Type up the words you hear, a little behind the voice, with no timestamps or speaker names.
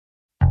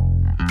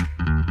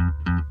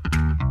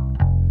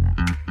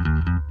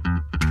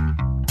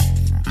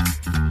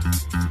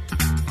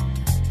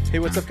Hey,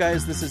 what's up,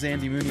 guys? This is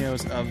Andy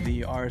Munoz of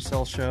the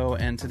RSL Show,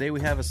 and today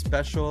we have a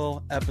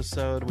special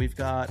episode. We've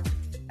got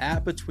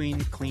At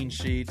Between Clean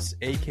Sheets,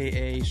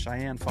 aka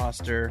Cheyenne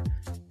Foster,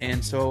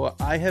 and so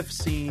I have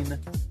seen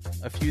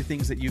a few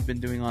things that you've been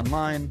doing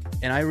online,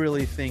 and I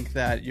really think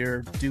that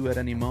you're due at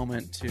any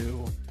moment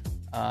to,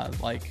 I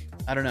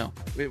don't know,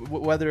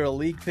 whether a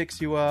league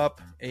picks you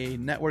up, a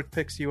network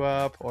picks you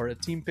up, or a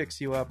team picks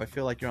you up. I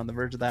feel like you're on the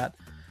verge of that.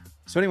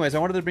 So anyways, I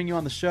wanted to bring you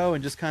on the show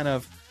and just kind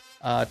of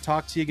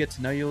talk to you, get to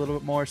know you a little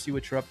bit more, see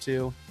what you're up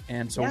to.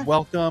 And so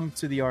welcome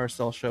to the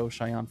RSL Show,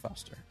 Cheyenne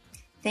Foster.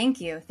 Thank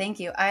you.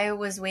 I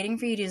was waiting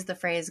for you to use the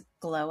phrase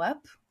glow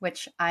up,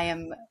 which I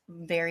am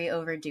very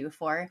overdue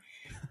for.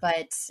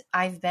 But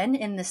I've been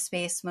in this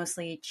space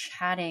mostly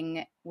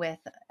chatting with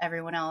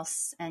everyone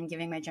else and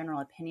giving my general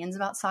opinions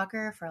about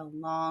soccer for a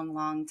long,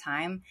 long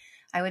time.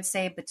 I would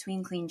say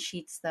Between Clean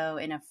Sheets, though,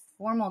 in a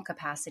formal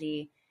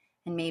capacity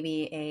and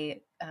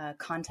maybe a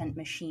content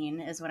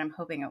machine is what I'm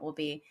hoping it will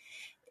be,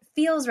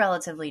 feels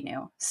relatively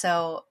new.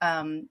 So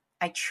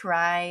I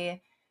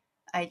try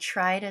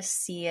to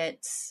see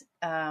it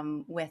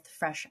with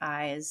fresh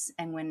eyes,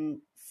 and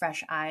when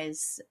fresh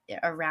eyes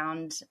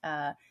around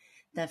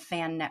the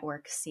fan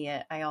network see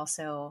it, I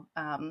also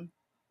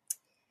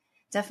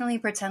definitely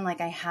pretend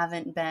like I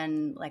haven't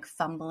been like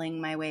fumbling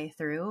my way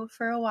through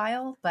for a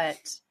while, but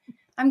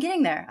I'm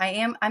getting there.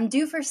 I'm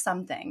due for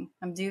something.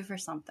 But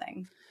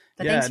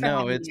thanks for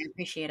having me. I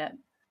appreciate it.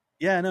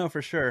 Yeah, no,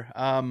 for sure.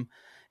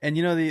 And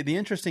you know, the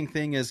interesting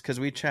thing is, because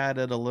we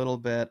chatted a little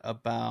bit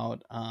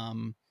about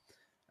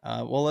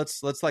well,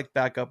 let's like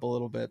back up a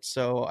little bit.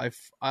 So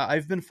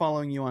I've been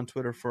following you on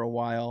Twitter for a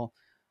while.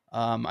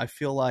 I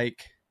feel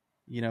like,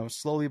 you know,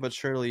 slowly but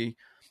surely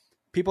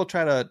people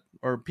tend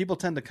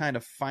to kind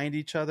of find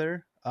each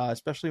other,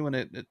 especially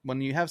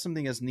when you have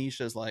something as niche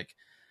as like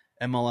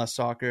MLS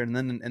soccer, and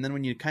then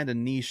when you kind of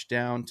niche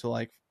down to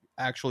like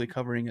actually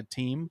covering a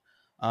team,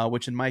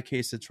 which in my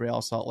case it's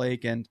Real Salt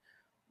Lake. And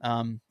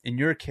in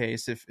your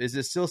case, is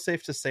it still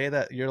safe to say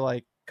that you're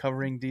like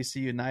covering DC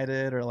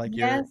United, or like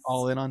you're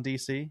all in on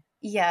DC?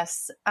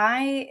 Yes,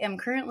 I am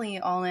currently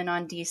all in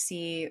on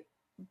DC,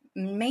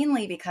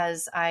 mainly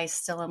because I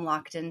still am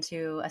locked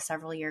into a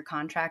several-year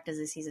contract as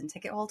a season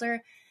ticket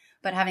holder.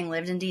 But having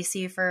lived in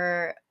DC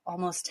for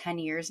almost 10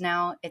 years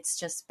now, it's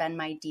just been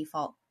my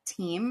default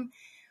team.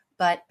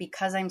 But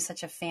because I'm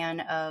such a fan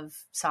of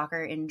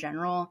soccer in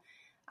general,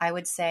 I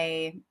would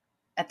say,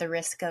 at the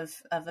risk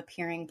of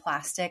appearing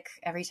plastic,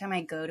 every time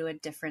I go to a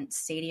different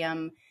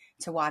stadium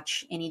to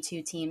watch any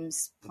two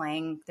teams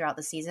playing throughout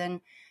the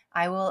season,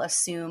 I will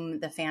assume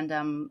the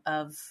fandom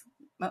of,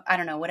 I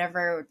don't know,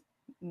 whatever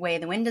way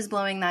the wind is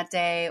blowing that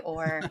day,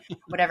 or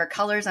whatever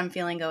colors I'm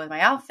feeling go with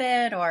my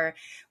outfit, or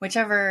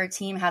whichever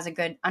team has a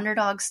good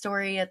underdog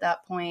story at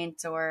that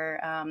point, or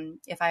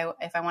if I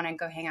want to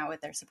go hang out with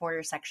their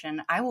supporter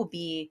section, I will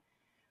be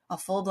a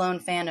full-blown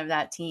fan of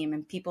that team.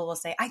 And people will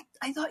say, I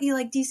thought you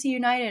liked DC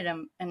United.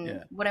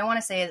 What I want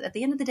to say is, at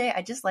the end of the day,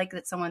 I just like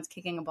that someone's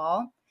kicking a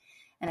ball,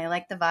 and I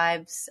like the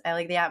vibes, I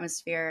like the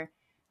atmosphere,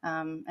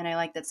 and I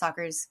like that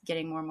soccer is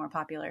getting more and more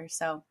popular.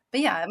 So, but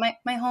yeah,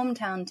 my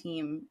hometown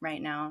team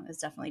right now is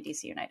definitely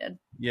DC United.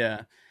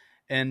 Yeah.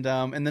 And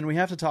then we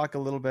have to talk a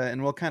little bit,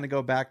 and we'll kind of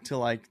go back to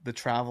like the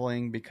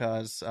traveling,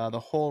 because the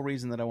whole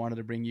reason that I wanted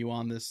to bring you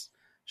on this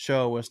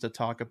show was to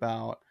talk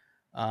about,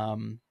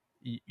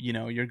 you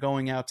know, you're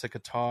going out to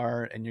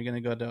Qatar, and you're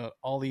going to go to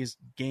all these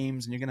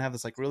games, and you're going to have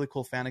this like really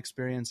cool fan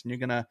experience, and you're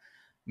going to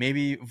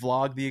maybe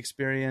vlog the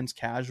experience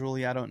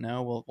casually. I don't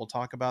know. We'll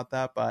talk about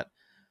that. But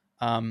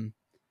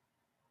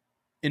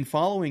in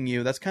following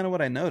you, that's kind of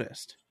what I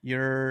noticed.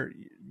 You're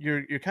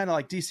kind of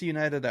like DC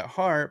United at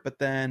heart, but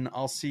then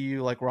I'll see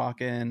you like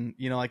rocking,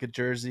 you know, like a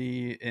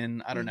jersey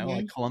in, I don't know,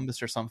 like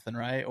Columbus or something,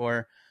 right?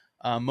 Or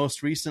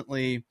most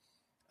recently,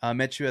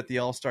 met you at the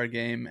All-Star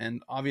game,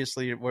 and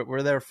obviously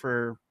we're there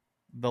for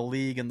the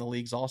league and the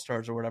league's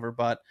All-Stars or whatever,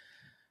 but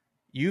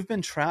you've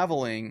been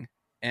traveling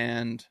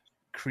and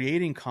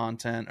creating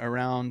content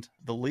around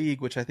the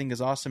league, which I think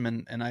is awesome.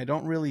 And I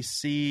don't really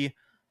see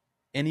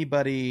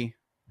anybody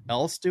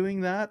else doing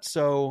that.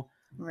 So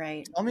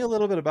tell me a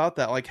little bit about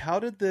that. Like,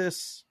 how did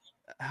this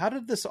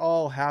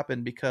all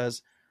happen?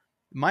 Because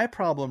my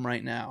problem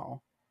right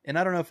now, and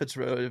I don't know if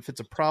it's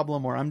a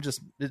problem, or I'm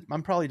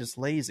probably just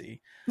lazy.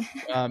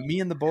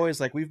 Me and the boys,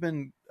 like, we've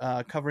been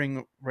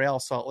covering Real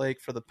Salt Lake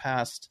for the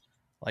past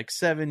like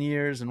 7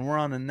 years, and we're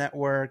on a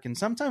network. And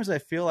sometimes I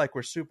feel like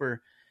we're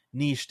super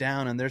niche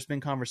down, and there's been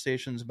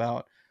conversations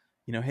about,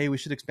 you know, hey, we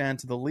should expand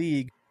to the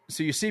league.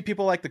 So you see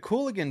people like the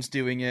Cooligans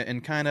doing it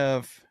and kind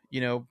of,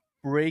 you know,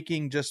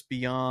 breaking just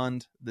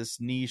beyond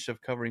this niche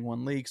of covering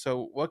one league.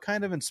 So what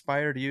kind of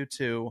inspired you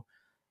to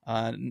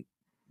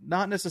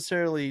not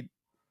necessarily,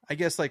 I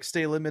guess, like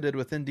stay limited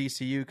within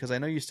DCU? Because I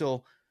know you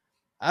still,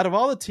 out of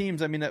all the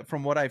teams, I mean,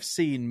 from what I've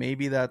seen,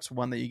 maybe that's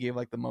one that you gave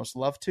like the most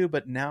love to,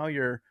 but now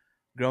you're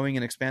growing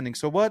and expanding.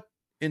 So what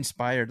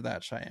inspired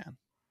that, Cheyenne?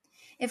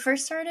 It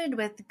first started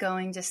with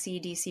going to see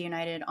DC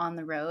United on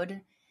the road.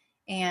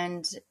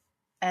 And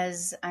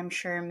as I'm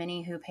sure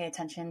many who pay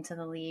attention to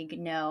the league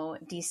know,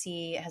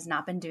 DC has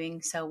not been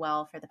doing so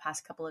well for the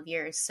past couple of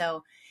years.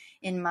 So,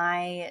 in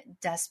my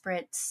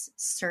desperate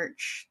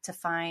search to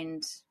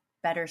find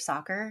better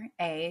soccer,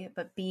 A,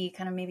 but B,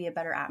 kind of maybe a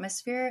better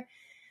atmosphere,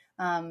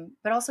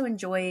 but also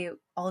enjoy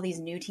all these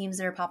new teams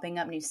that are popping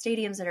up, new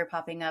stadiums that are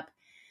popping up,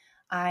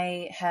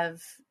 I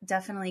have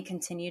definitely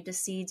continued to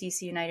see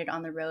DC United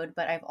on the road,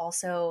 but I've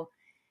also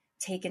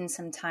taken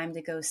some time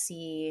to go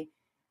see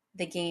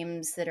the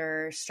games that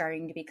are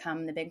starting to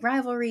become the big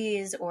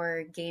rivalries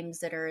or games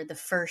that are the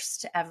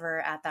first ever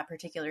at that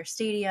particular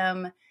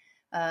stadium.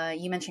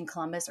 You mentioned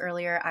Columbus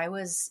earlier. I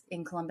was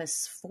in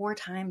Columbus 4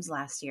 times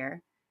last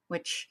year,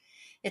 which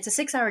it's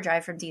a 6-hour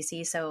drive from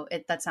DC. So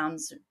that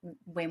sounds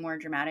way more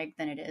dramatic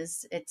than it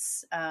is.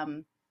 It's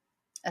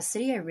a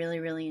city I really,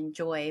 really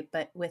enjoy,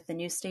 but with the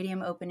new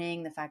stadium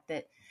opening, the fact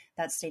that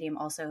that stadium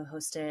also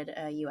hosted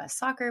a US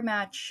soccer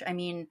match, I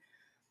mean,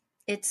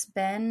 it's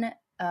been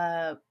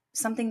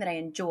something that I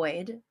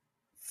enjoyed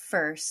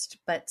first,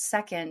 but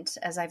second,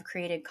 as I've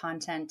created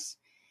content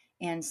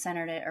and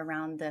centered it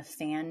around the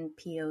fan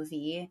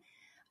POV,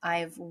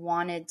 I've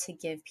wanted to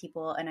give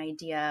people an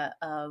idea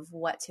of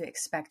what to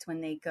expect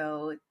when they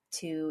go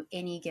to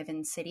any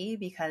given city,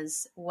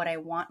 because what I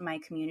want my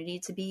community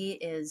to be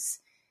is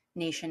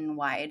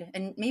nationwide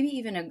and maybe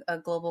even a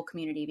global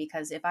community.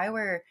 Because if I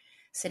were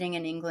sitting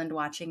in England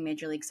watching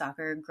Major League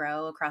Soccer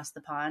grow across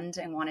the pond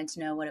and wanted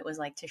to know what it was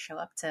like to show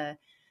up to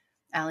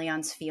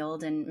Allianz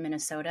Field in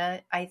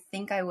Minnesota, I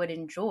think I would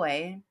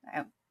enjoy,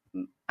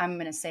 I'm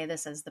going to say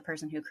this as the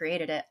person who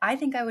created it, I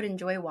think I would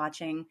enjoy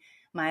watching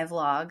my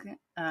vlog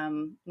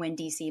when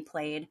DC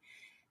played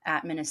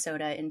at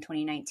Minnesota in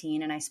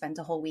 2019. And I spent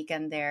a whole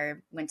weekend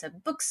there, went to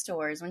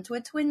bookstores, went to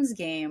a Twins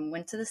game,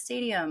 went to the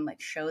stadium,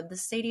 like showed the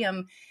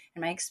stadium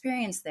and my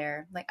experience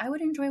there. Like I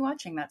would enjoy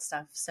watching that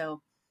stuff.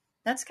 So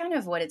that's kind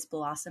of what it's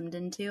blossomed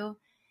into.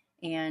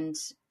 And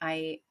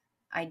I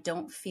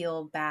don't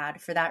feel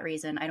bad for that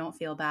reason. I don't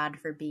feel bad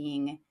for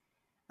being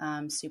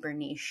super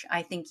niche.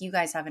 I think you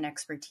guys have an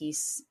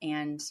expertise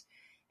and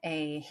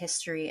a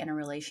history and a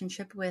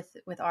relationship with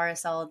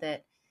RSL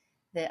that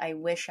I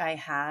wish I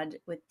had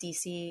with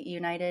DC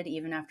United,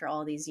 even after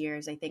all these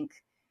years. I think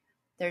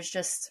there's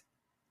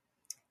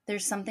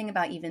something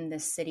about even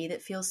this city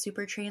that feels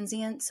super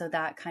transient. So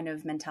that kind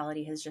of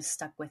mentality has just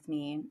stuck with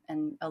me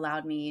and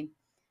allowed me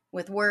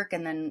with work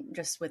and then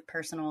just with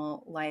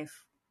personal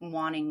life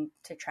wanting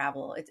to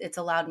travel. It's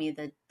allowed me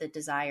the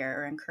desire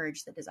or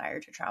encouraged the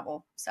desire to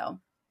travel. So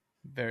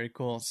Very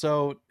cool.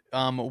 So,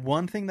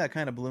 one thing that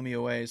kind of blew me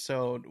away.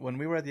 So when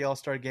we were at the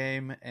All-Star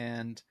game,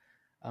 and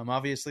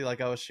obviously,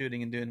 like I was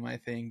shooting and doing my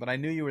thing, but I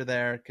knew you were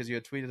there because you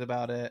had tweeted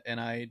about it, and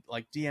I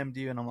like DM'd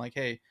you, and I'm like,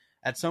 hey,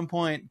 at some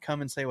point,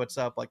 come and say what's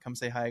up. Like, come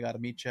say hi. I got to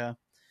meet you,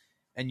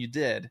 and you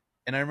did.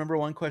 And I remember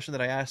one question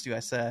that I asked you. I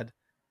said,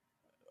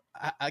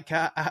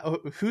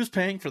 who's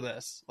paying for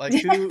this? Like,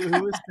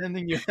 who is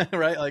sending you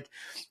right? Like,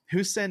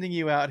 who's sending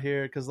you out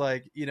here? Because,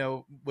 like, you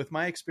know, with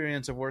my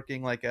experience of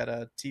working like at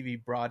a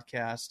TV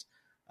broadcast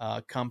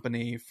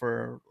company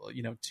for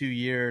 2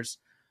 years,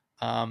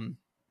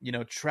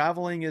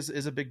 traveling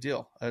is a big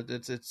deal.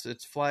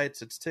 It's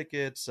flights, it's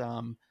tickets,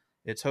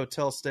 it's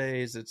hotel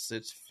stays,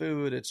 it's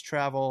food, it's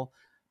travel.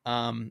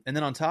 And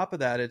then on top of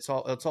that, it's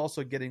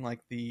also getting like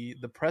the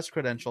press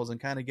credentials and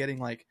kind of getting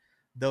like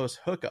those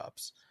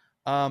hookups.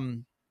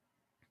 um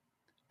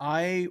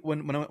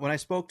when I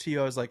spoke to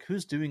you, I was like,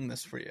 who's doing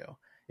this for you?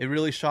 It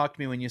really shocked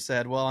me when you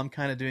said, well, I'm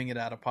kind of doing it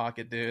out of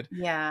pocket, dude.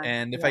 yeah,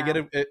 And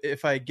yeah.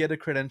 if I get a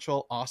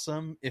credential,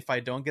 awesome. If I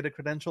don't get a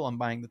credential, I'm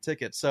buying the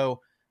ticket.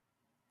 So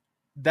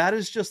that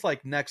is just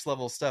like next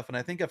level stuff. And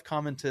I think I've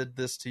commented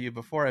this to you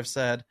before. I've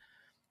said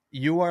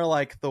you are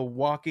like the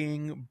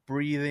walking,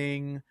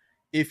 breathing,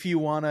 if you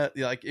want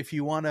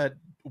to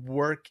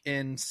work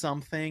in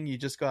something, you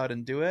just go out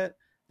and do it.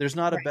 There's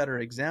not a Right. better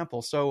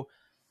example. So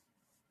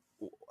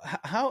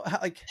how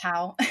like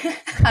How?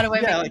 How do I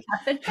yeah, make like it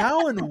happen?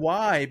 how and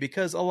why?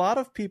 Because a lot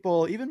of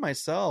people, even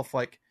myself,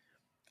 like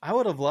I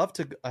would have loved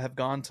to have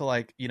gone to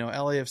like,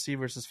 LAFC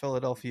versus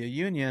Philadelphia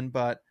Union,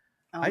 but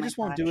Oh I my just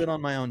won't do gosh. it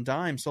on my own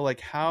dime. So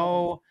like Yeah.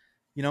 how,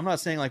 I'm not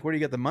saying like where do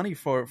you get the money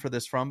for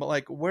this from, but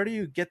like where do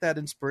you get that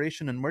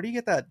inspiration and where do you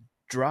get that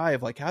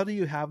drive? Like how do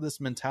you have this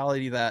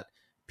mentality that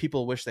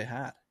people wish they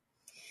had?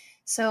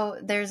 So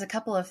there's a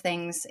couple of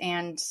things.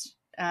 And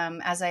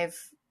as I've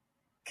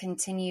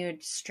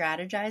continued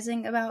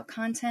strategizing about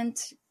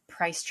content,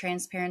 price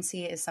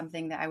transparency is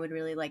something that I would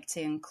really like to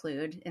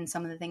include in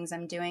some of the things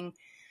I'm doing.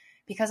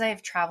 Because I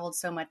have traveled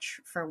so much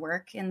for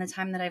work in the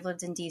time that I've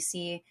lived in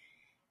DC,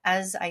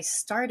 as I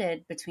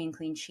started Between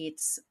Clean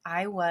Sheets,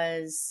 I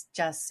was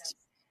just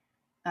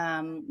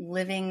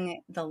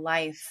living the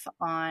life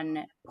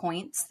on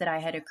points that I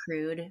had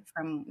accrued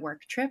from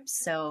work trips.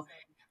 So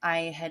I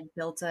had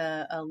built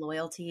a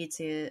loyalty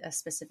to a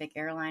specific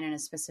airline and a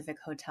specific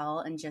hotel.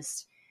 And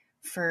just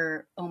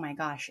for, oh my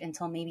gosh,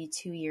 until maybe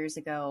 2 years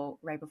ago,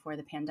 right before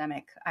the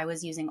pandemic, I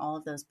was using all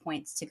of those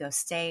points to go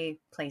stay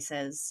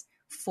places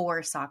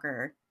for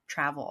soccer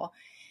travel.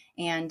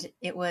 And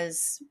it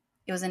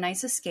it was a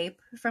nice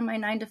escape from my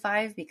 9 to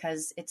 5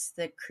 because it's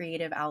the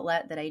creative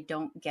outlet that I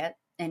don't get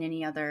in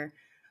any other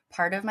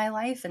part of my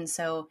life. And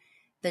so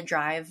the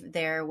drive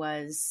there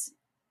was,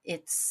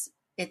 it's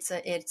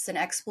an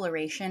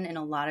exploration in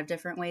a lot of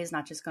different ways,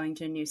 not just going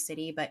to a new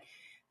city, but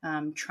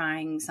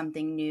trying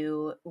something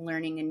new,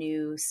 learning a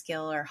new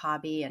skill or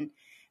hobby. And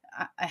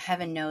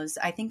heaven knows,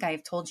 I think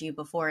I've told you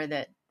before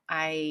that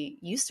I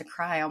used to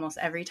cry almost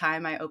every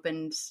time I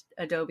opened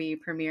Adobe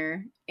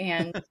Premiere,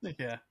 and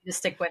Yeah. to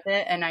stick with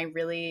it. And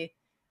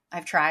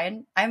I've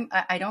tried.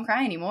 I don't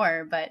cry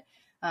anymore, but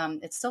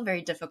it's still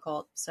very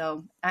difficult.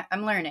 So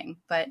I'm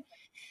learning, but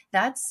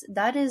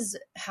that is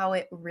how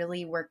it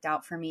really worked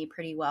out for me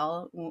pretty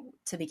well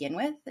to begin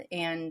with.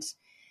 And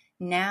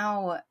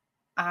now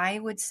I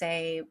would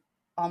say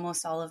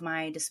almost all of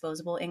my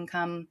disposable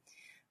income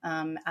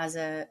as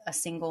a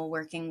single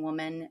working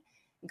woman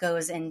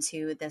goes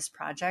into this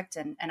project.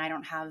 And I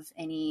don't have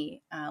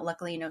any,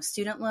 luckily, no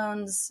student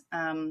loans.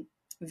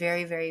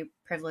 Very, very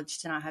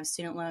privileged to not have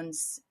student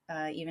loans,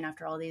 even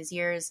after all these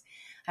years.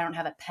 I don't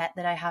have a pet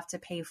that I have to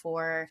pay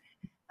for.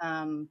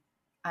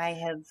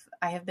 I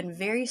have been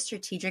very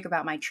strategic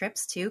about my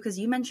trips too, because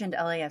you mentioned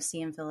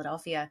LAFC in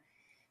Philadelphia.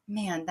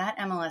 Man, that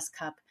MLS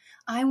Cup,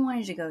 I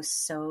wanted to go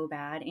so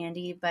bad,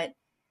 Andy, but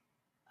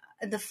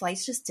the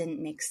flights just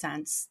didn't make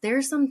sense. There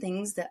are some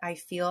things that I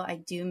feel I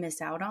do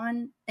miss out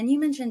on. And you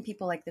mentioned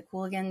people like the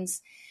Cooligans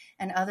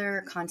and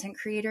other content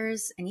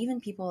creators, and even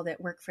people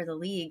that work for the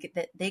league,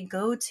 that they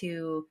go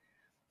to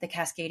the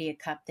Cascadia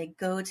Cup, they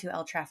go to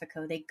El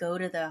Trafico, they go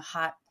to the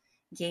hot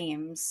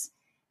games.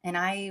 And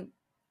I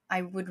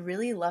would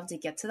really love to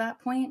get to that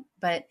point,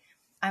 but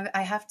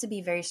I have to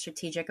be very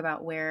strategic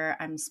about where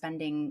I'm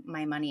spending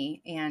my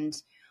money. And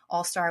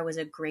All Star was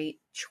a great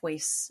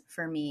choice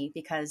for me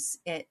because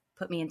it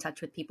put me in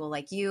touch with people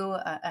like you,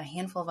 a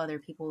handful of other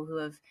people who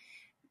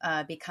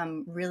have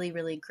become really,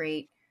 really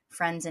great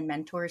friends and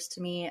mentors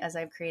to me as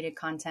I've created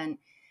content.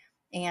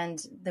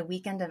 And the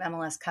weekend of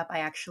MLS Cup, I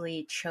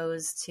actually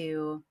chose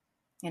to,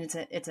 and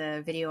it's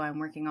a video I'm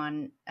working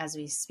on as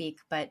we speak,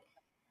 but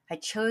I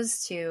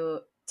chose to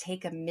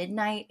take a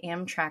midnight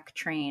Amtrak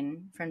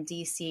train from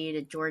DC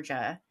to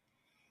Georgia.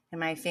 And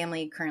my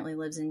family currently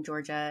lives in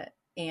Georgia,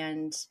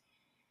 and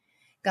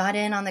got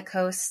in on the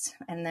coast.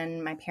 And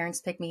then my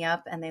parents picked me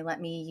up and they let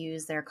me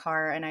use their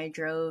car. And I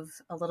drove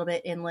a little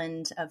bit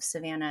inland of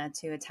Savannah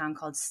to a town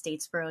called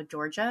Statesboro,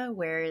 Georgia,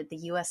 where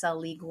the USL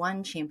League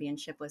One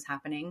championship was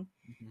happening.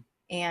 Mm-hmm.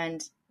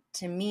 And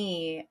to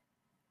me,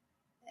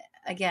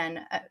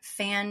 again,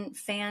 fan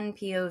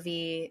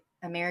POV,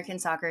 American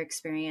soccer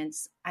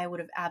experience, I would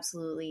have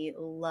absolutely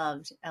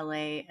loved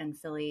LA and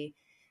Philly,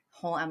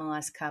 whole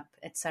MLS Cup,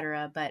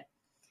 etc. But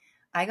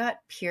I got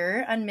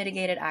pure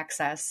unmitigated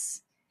access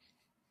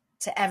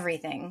to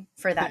everything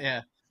for that.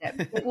 Yeah.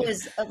 It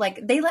was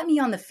like they let me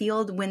on the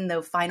field when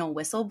the final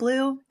whistle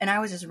blew, and I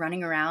was just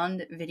running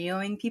around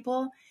videoing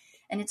people.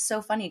 And it's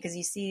so funny because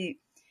you see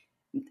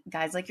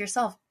guys like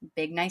yourself,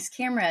 big, nice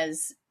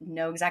cameras,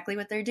 know exactly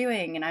what they're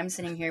doing. And I'm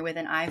sitting here with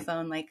an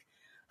iPhone, like,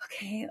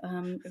 okay,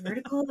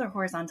 vertical or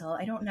horizontal?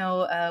 I don't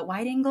know,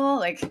 wide angle,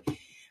 like,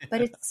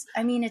 but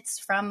it's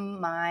from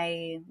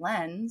my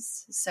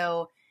lens.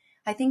 So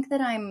I think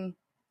that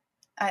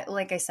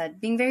like I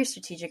said, being very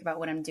strategic about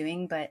what I'm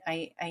doing, but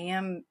I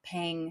am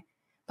paying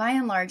by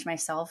and large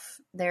myself.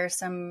 There are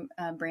some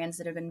brands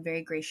that have been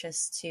very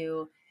gracious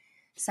to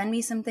send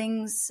me some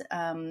things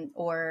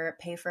or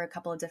pay for a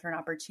couple of different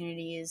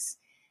opportunities.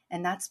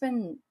 And that's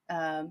been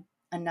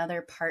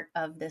another part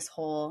of this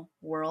whole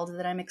world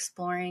that I'm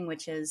exploring,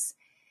 which is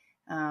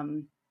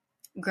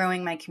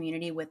growing my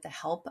community with the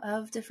help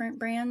of different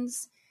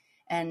brands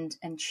and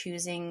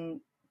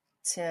choosing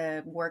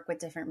to work with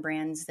different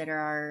brands that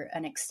are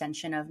an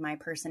extension of my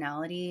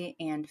personality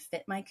and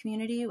fit my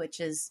community, which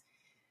is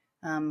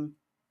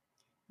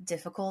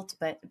difficult,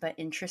 but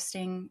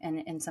interesting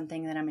and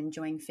something that I'm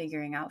enjoying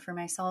figuring out for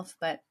myself.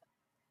 But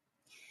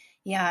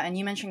yeah. And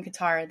you mentioned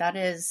Qatar. That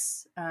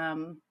is,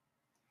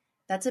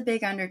 that's a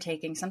big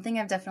undertaking, something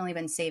I've definitely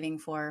been saving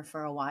for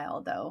a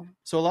while though.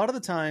 So a lot of the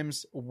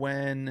times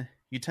when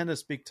you tend to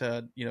speak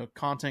to,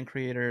 content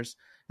creators,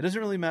 it doesn't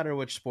really matter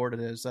which sport it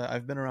is.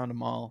 I've been around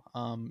them all,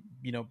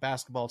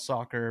 basketball,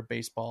 soccer,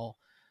 baseball,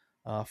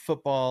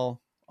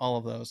 football, all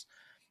of those.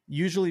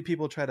 Usually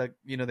people try to,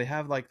 they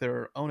have like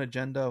their own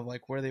agenda of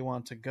like where they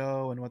want to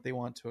go and what they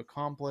want to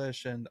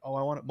accomplish. And,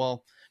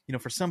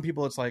 for some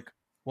people it's like,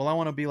 well, I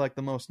want to be like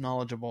the most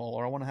knowledgeable,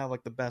 or I want to have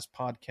like the best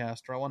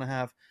podcast, or I want to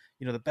have,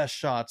 the best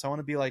shots. I want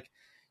to be like,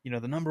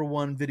 the number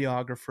one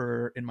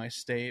videographer in my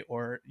state,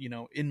 or,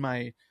 in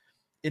my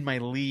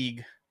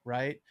league.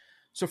 Right.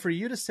 So for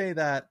you to say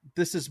that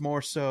this is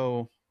more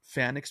so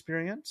fan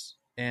experience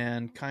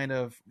and kind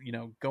of,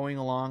 going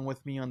along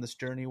with me on this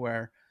journey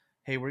where,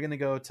 hey, we're going to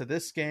go to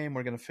this game,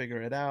 we're going to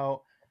figure it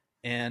out,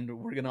 and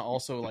we're going to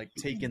also like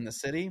take in the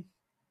city.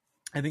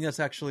 I think that's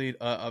actually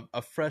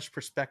a fresh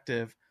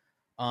perspective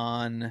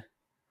on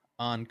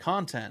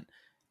content.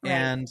 Right.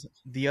 And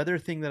the other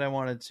thing that I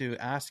wanted to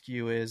ask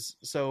you is,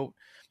 so,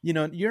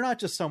 you're not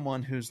just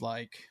someone who's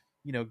like,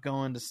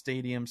 going to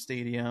stadium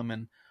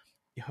and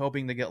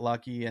hoping to get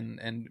lucky, and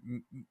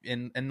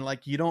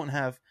like you don't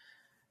have.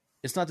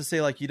 It's not to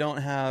say like you don't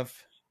have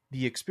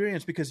the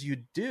experience, because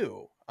you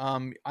do.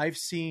 I've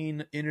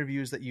seen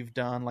interviews that you've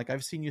done. Like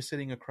I've seen you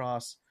sitting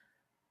across.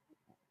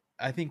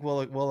 I think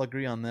we'll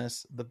agree on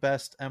this. The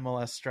best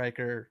MLS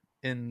striker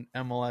in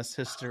MLS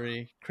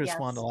history, Chris Yes.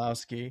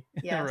 Wondolowski,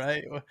 Yes.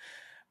 right?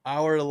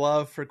 Our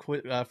love for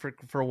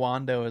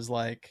Wando is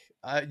like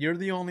you're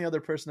the only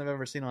other person I've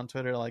ever seen on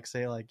Twitter like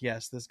say like,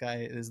 yes, this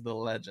guy is the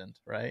legend,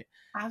 right?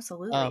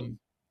 Absolutely. Um,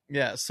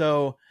 yeah.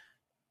 So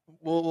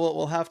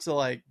we'll have to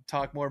like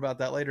talk more about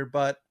that later,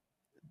 but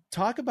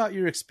talk about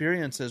your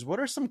experiences. What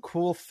are some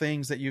cool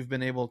things that you've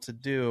been able to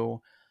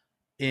do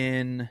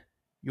in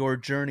your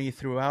journey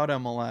throughout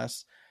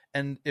MLS?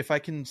 And if I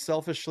can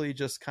selfishly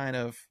just kind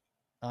of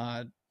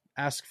uh,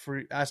 ask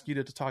you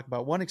to talk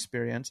about one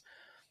experience,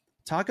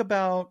 talk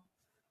about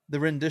the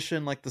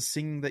rendition, like the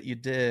singing that you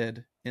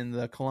did in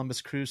the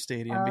Columbus Crew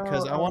Stadium,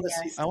 because Oh, oh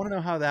yes. I want to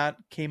know how that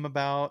came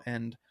about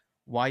and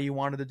why you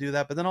wanted to do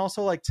that. But then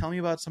also like tell me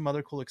about some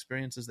other cool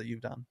experiences that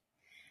you've done.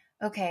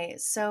 Okay,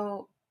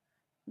 so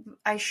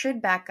I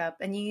should back up,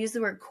 and you use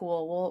the word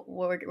cool.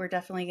 We're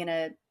definitely going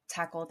to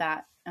tackle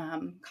that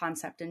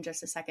concept in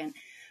just a second.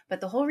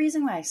 But the whole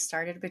reason why I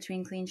started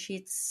Between Clean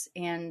Sheets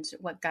and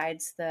what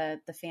guides the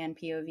fan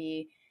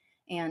POV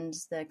and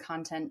the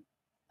content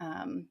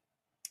um,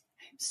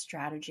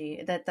 strategy,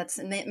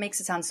 it makes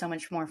it sound so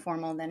much more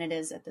formal than it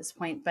is at this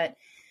point. But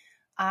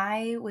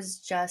I was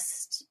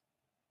just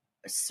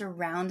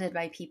surrounded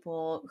by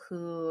people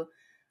who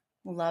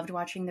loved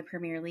watching the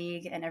Premier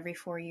League, and every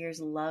 4 years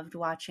loved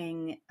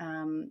watching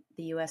the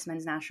U.S.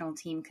 men's national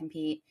team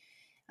compete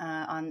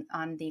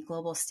on the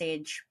global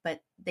stage.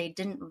 But they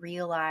didn't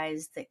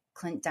realize that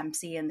Clint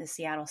Dempsey and the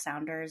Seattle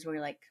Sounders were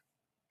like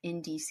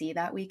in DC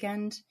that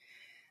weekend.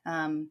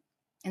 And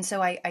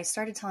so I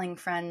started telling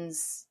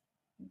friends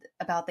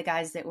about the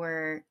guys that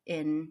were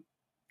in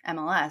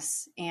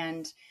MLS,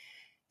 and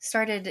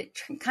started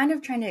kind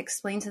of trying to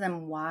explain to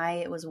them why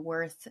it was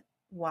worth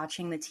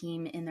watching the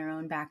team in their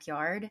own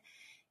backyard.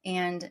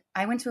 And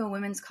I went to a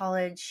women's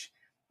college.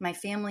 My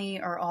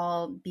family are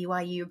all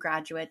BYU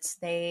graduates.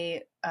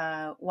 They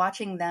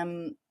watching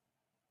them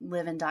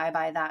live and die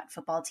by that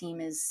football team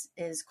is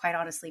quite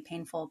honestly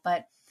painful.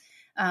 But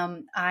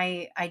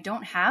I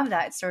don't have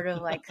that sort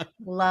of like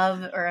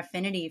love or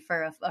affinity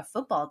for a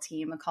football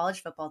team, a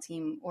college football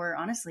team, or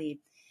honestly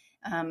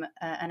an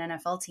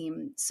NFL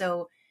team.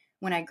 So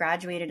when I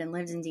graduated and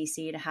lived in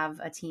DC, to have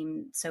a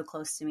team so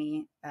close to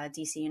me,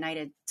 DC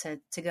United,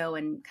 to go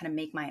and kind of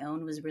make my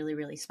own was really,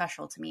 really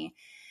special to me.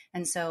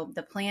 And so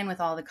the plan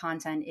with all the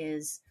content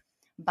is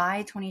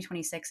by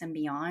 2026 and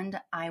beyond,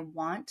 I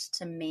want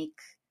to make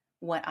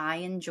what I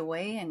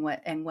enjoy and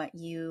what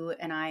you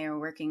and I are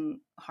working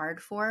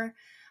hard for.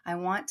 I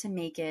want to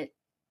make it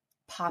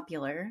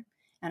popular,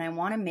 and I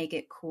want to make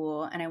it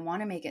cool, and I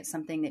want to make it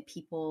something that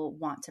people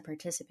want to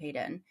participate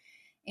in.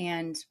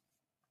 And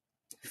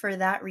for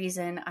that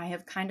reason, I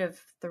have kind of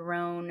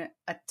thrown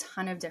a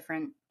ton of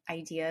different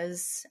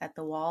ideas at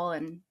the wall,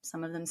 and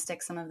some of them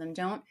stick, some of them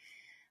don't.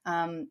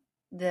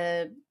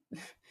 The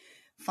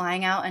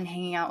flying out and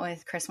hanging out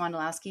with Chris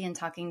Wondolowski and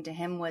talking to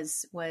him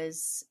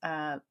was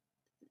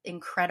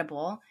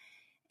incredible.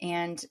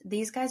 And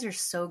these guys are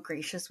so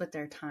gracious with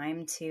their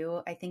time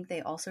too. I think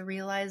they also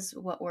realize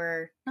not what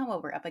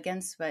we're up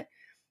against, but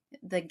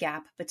the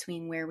gap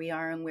between where we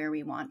are and where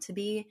we want to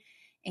be.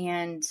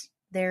 And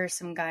there are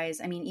some guys,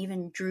 I mean,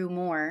 even Drew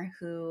Moore,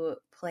 who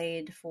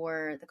played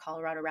for the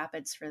Colorado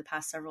Rapids for the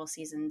past several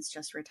seasons,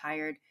 just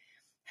retired,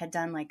 had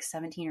done like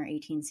 17 or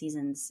 18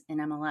 seasons in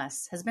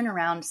MLS, has been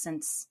around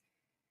since,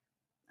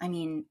 I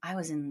mean, I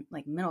was in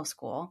like middle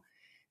school.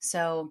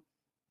 So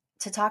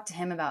to talk to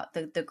him about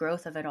the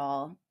growth of it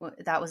all,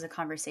 that was a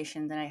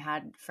conversation that I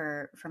had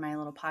for my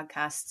little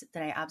podcast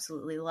that I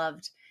absolutely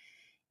loved.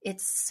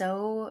 It's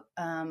so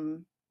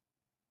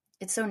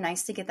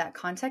nice to get that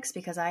context,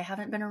 because I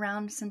haven't been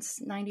around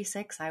since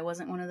 '96. I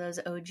wasn't one of those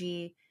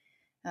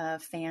OG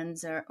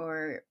fans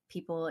or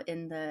people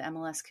in the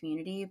MLS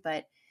community,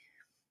 but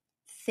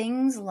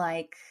things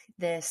like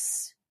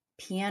this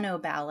piano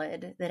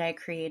ballad that I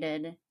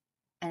created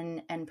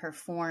and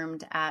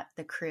performed at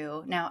the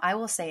Crew. Now, I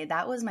will say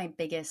that was my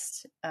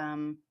biggest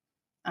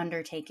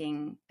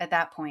undertaking at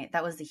that point.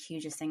 That was the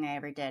hugest thing I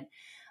ever did.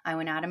 I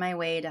went out of my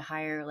way to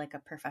hire like a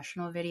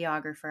professional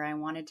videographer. I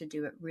wanted to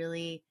do it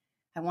right,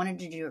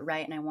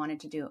 and I wanted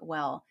to do it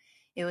well.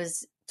 It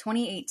was back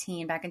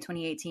in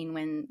 2018,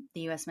 when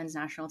the U.S. men's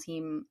national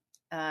team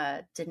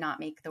did not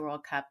make the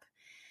World Cup.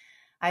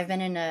 I've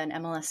been in an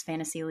MLS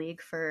fantasy league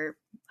for,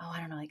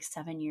 I don't know, like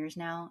 7 years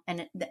now.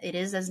 And it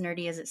is as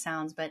nerdy as it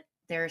sounds, but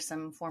there are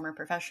some former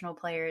professional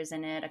players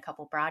in it, a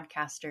couple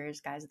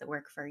broadcasters, guys that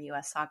work for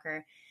U.S.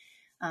 soccer.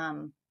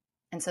 And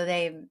so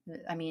I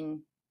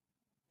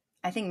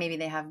think maybe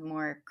they have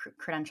more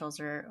credentials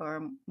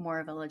or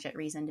more of a legit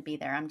reason to be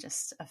there. I'm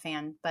just a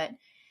fan. But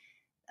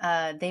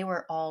they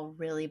were all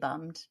really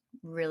bummed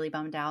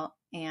out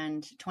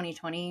and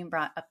 2020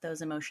 brought up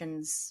those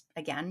emotions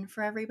again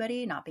for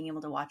everybody, not being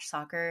able to watch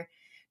soccer,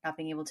 not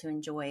being able to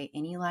enjoy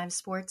any live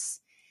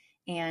sports.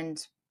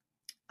 And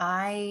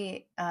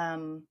I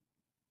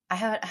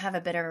have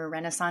a bit of a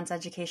Renaissance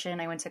education.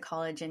 I went to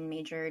college and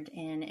majored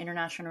in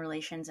international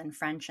relations and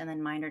French, and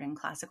then minored in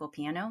classical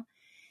piano.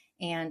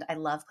 And I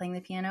love playing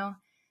the piano.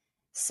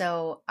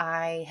 So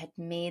I had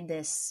made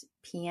this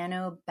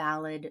piano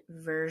ballad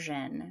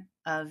version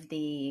of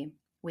the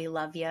 "We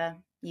Love Ya"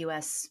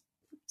 US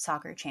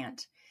soccer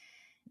chant.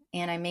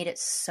 And I made it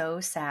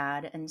so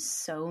sad and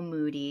so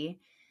moody.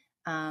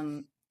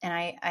 And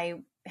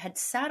I had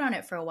sat on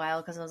it for a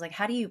while because I was like,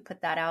 how do you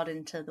put that out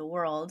into the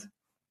world?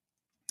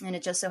 And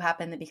it just so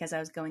happened that because I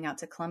was going out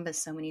to Columbus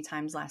so many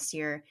times last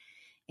year,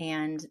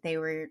 and they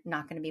were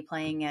not going to be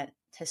playing at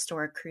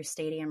historic Crew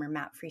Stadium or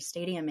Map Free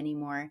Stadium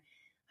anymore,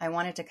 I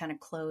wanted to kind of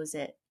close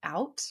it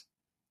out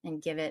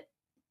and give it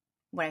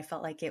what I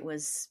felt like it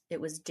was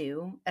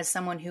due, as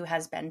someone who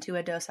has been to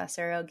a Dos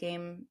Acero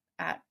game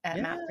at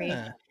Map Free.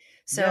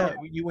 So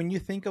when you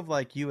think of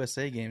like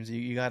USA games,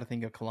 you got to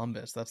think of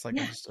Columbus. That's like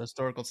a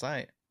historical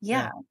site.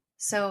 Yeah.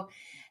 So,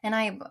 and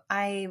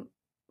I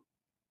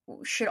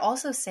should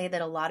also say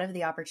that a lot of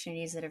the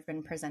opportunities that have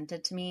been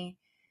presented to me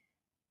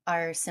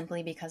are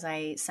simply because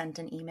I sent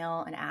an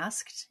email and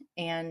asked.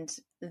 And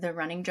the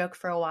running joke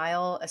for a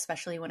while,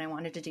 especially when I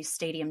wanted to do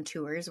stadium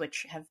tours,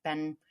 which have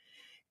been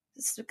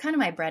kind of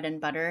my bread and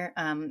butter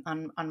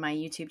on my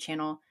YouTube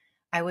channel,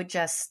 I would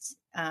just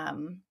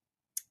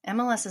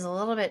MLS is a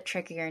little bit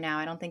trickier now.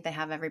 I don't think they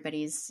have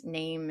everybody's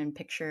name and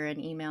picture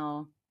and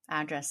email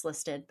address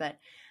listed, but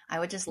I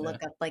would just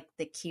look up like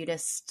the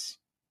cutest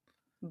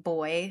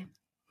boy.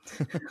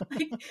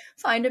 Like,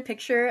 find a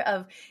picture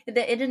of it.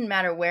 It didn't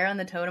matter where on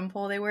the totem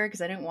pole they were,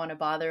 because I didn't want to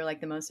bother like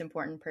the most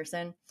important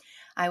person.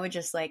 I would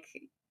just like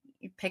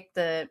pick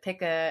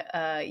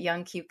a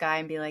young cute guy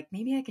and be like,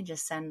 maybe I can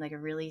just send like a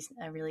really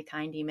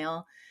kind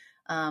email,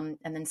 and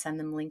then send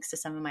them links to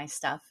some of my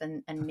stuff,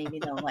 and maybe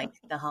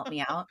they'll help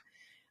me out.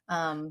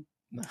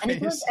 Nice. And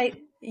it goes,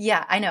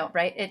 I know,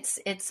 right?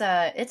 It's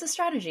a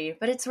strategy,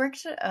 but it's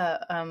worked in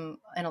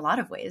a lot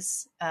of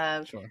ways.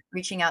 Sure.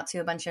 Reaching out to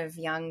a bunch of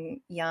young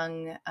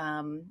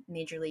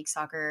Major League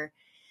Soccer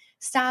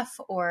staff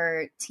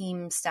or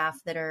team staff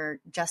that are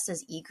just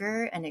as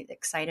eager and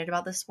excited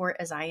about the sport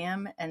as I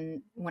am,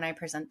 and when I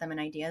present them an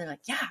idea, they're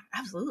like, "Yeah,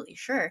 absolutely,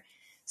 sure."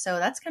 So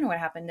that's kind of what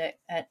happened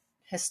at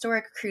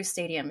Historic Crew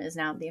Stadium is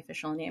now the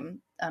official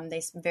name.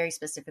 They very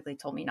specifically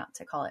told me not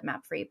to call it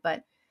Map Free,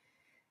 but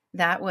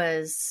that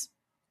was,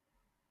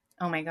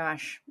 oh my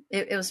gosh,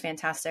 it was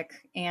fantastic.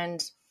 And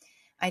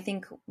I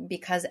think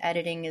because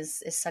editing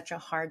is such a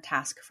hard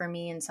task for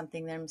me and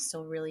something that I'm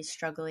still really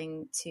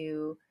struggling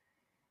to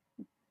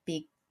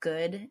be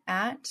good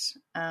at,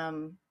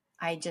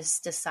 I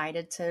just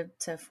decided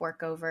to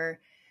fork over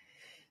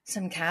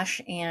some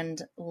cash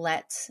and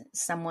let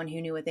someone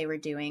who knew what they were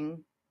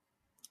doing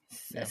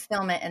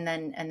film it and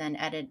then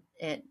edit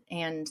it.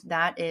 And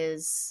that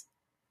is,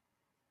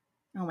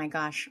 oh my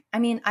gosh. I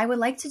mean, I would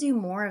like to do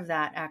more of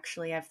that,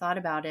 actually. I've thought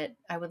about it.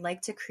 I would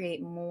like to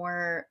create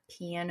more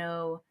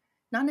piano,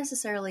 not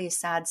necessarily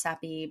sad,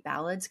 sappy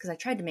ballads, because I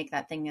tried to make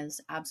that thing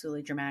as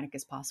absolutely dramatic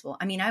as possible.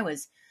 I mean, I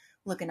was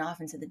looking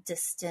off into the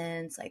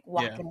distance, like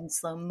walking in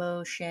slow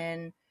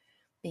motion,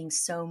 being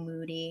so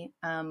moody.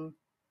 I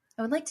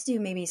would like to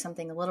do maybe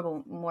something a little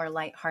bit more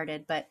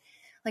lighthearted, but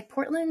like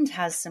Portland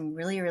has some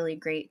really, really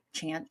great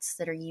chants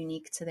that are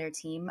unique to their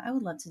team. I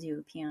would love to do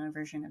a piano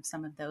version of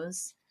some of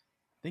those.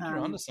 I think you're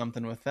onto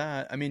something with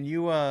that. I mean,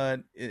 you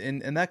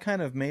and that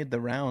kind of made the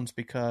rounds,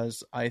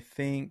 because I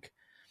think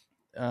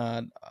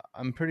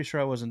I'm pretty sure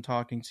I wasn't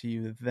talking to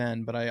you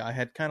then, but I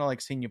had kind of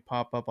like seen you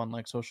pop up on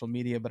like social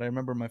media. But I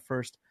remember one of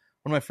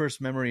my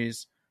first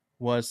memories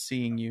was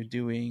seeing you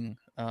doing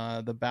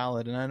the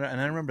ballad, and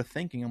I remember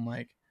thinking, I'm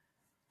like,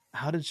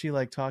 how did she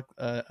like talk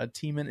a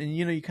team in? And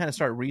you kind of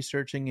start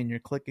researching and you're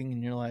clicking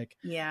and you're like,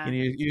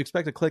 you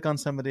expect to click on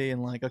somebody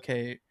and like,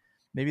 okay,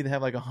 maybe they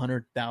have like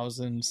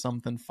 100,000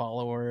 something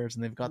followers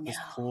and they've got this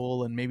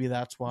pool, and maybe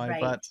that's why. Right.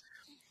 But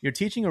you're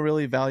teaching a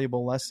really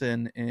valuable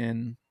lesson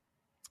in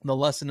the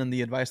lesson and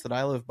the advice that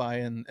I live by.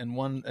 And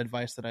one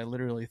advice that I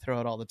literally throw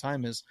out all the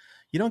time is,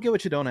 you don't get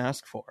what you don't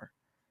ask for.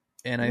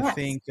 And I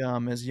think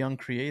as young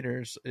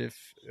creators,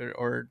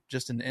 or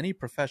just in any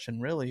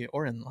profession really,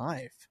 or in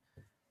life,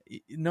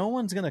 no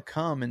one's going to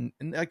come and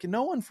like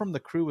no one from the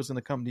crew was going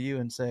to come to you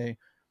and say,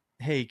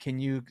 hey, can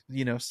you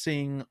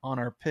sing on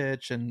our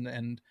pitch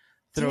and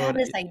throw Do you have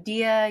this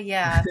idea?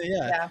 Yeah.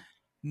 Yeah.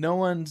 No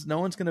one's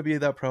going to be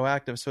that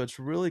proactive. So it's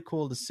really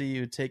cool to see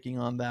you taking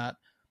on that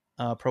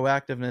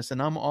proactiveness.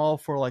 And I'm all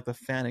for like the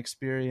fan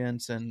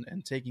experience and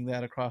taking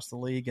that across the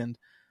league. And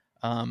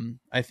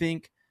I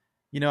think,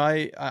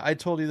 I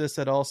told you this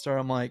at All-Star.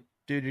 I'm like,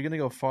 dude, you're going to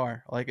go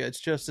far. Like,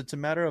 it's a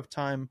matter of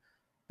time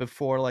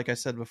before, like I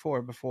said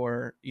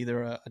before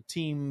either a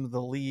team,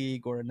 the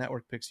league, or a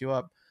network picks you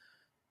up.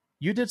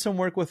 You did some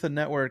work with a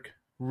network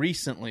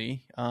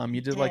recently.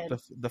 You did like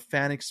the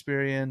fan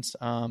experience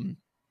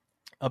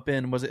up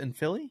in, was it in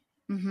Philly?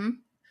 Mm-hmm.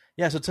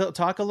 Yeah. So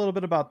talk a little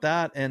bit about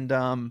that, and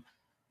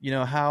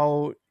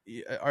how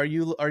are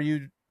you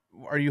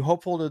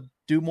hopeful to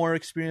do more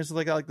experiences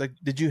like that? Like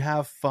did you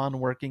have fun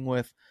working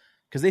with?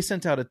 Because they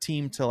sent out a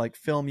team to like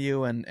film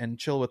you and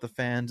chill with the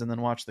fans and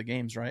then watch the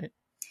games, right?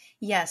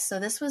 Yes, so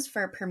this was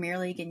for Premier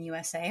League in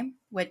USA,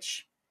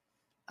 which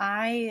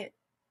I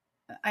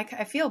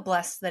I feel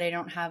blessed that I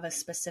don't have a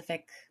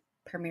specific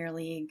Premier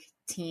League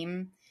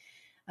team.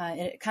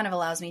 It kind of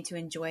allows me to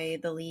enjoy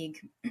the league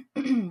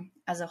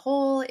as a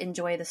whole,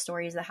 enjoy the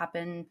stories that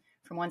happen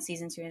from one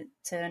season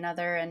to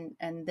another,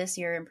 and this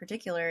year in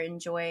particular,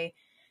 enjoy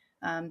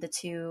the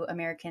two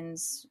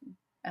Americans,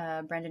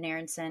 Brendan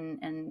Aronson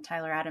and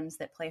Tyler Adams,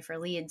 that play for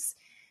Leeds.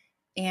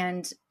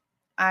 And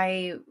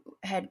I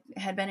had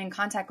been in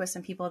contact with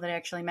some people that I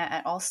actually met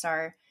at All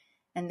Star,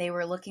 and they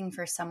were looking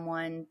for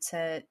someone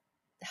to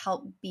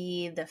help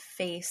be the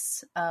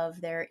face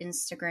of their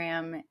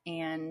Instagram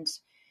and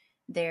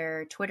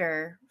their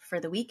Twitter for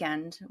the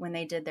weekend when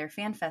they did their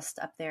fan fest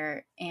up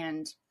there.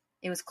 And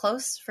it was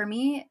close for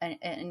me,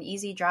 an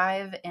easy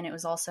drive, and it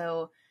was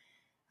also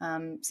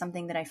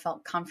something that I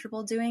felt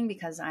comfortable doing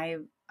because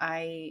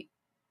I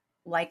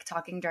like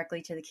talking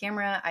directly to the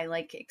camera. I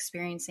like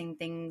experiencing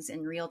things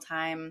in real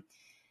time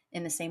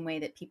in the same way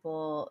that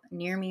people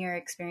near me are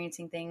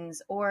experiencing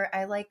things, or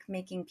I like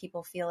making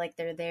people feel like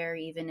they're there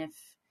even if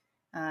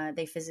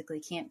they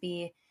physically can't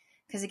be.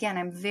 Because again,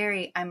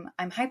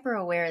 I'm hyper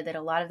aware that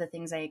a lot of the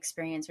things I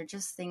experience are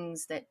just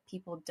things that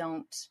people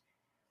don't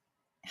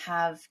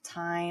have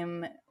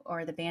time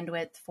or the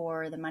bandwidth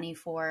for, the money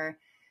for.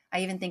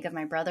 I even think of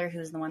my brother,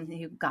 who's the one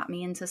who got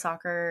me into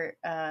soccer,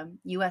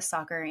 U.S.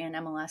 soccer and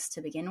MLS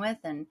to begin with.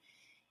 And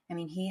I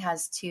mean, he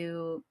has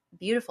two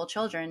beautiful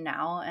children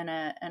now and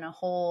a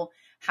whole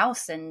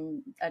house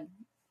and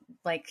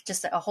like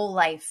just a whole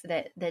life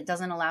that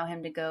doesn't allow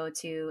him to go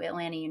to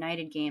Atlanta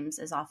United games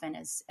as often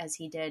as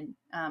he did.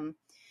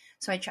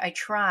 So I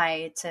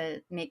try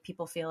to make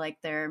people feel like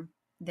they're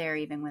there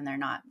even when they're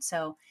not.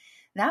 So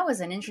that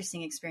was an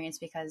interesting experience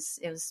because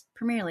it was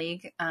Premier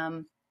League.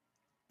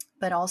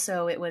 But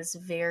also it was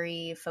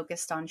very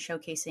focused on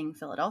showcasing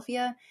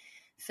Philadelphia.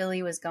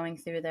 Philly was going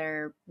through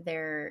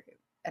their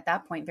at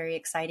that point very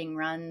exciting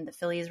run. The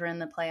Phillies were in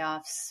the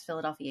playoffs.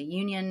 Philadelphia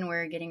Union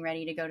were getting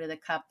ready to go to the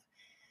Cup.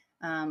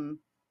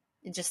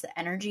 Just the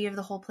energy of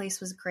the whole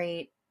place was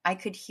great. I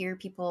could hear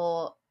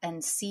people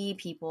and see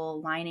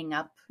people lining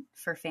up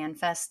for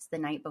FanFest the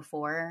night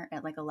before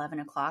at like 11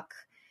 o'clock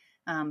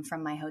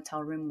from my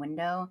hotel room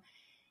window.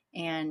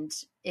 And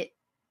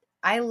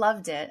I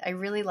loved it. I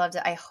really loved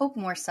it. I hope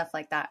more stuff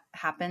like that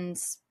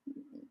happens,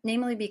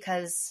 namely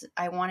because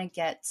I want to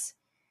get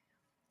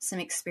some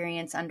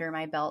experience under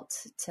my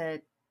belt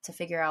to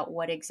figure out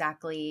what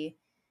exactly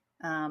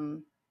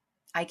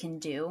I can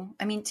do.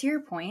 I mean, to your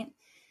point,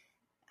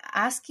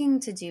 asking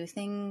to do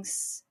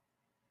things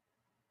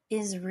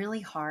is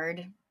really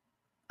hard.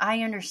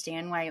 I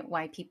understand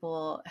why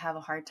people have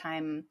a hard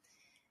time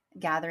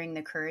gathering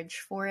the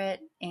courage for it,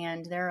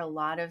 and there are a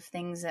lot of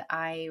things that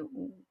I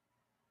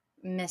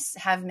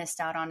have missed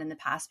out on in the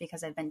past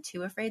because I've been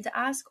too afraid to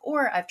ask,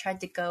 or I've tried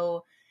to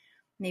go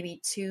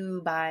maybe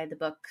too by the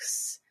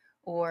books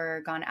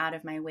or gone out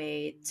of my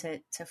way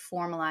to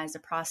formalize a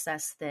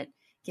process that,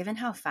 given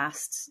how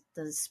fast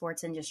the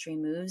sports industry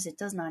moves, it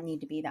does not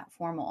need to be that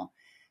formal.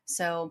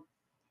 So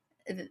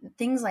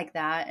things like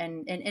that,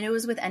 and it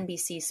was with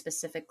NBC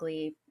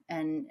specifically,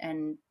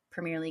 and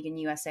Premier League in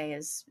USA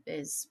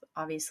is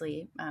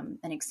obviously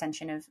an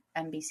extension of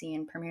NBC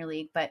and Premier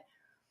League, but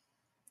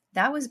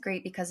that was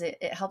great because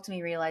it helped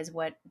me realize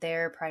what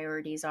their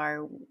priorities are,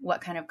 what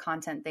kind of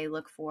content they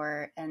look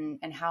for,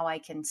 and how I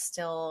can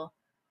still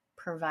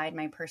provide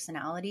my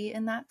personality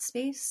in that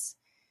space.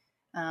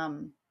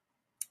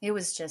 It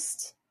was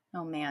just,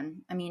 oh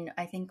man. I mean,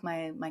 I think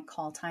my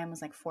call time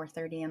was like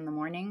 4:30 in the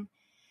morning.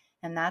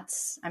 And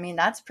that's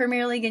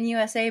Premier League in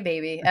USA,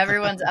 baby.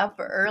 Everyone's up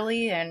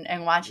early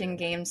and watching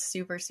games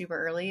super,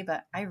 super early,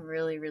 but I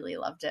really, really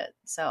loved it.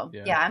 So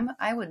yeah,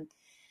 I would,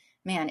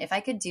 man, if I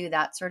could do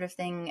that sort of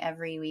thing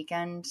every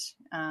weekend,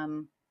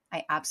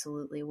 I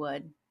absolutely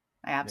would.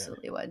 I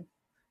absolutely would.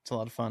 It's a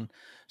lot of fun.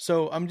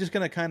 So I'm just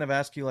going to kind of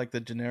ask you like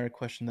the generic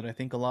question that I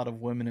think a lot of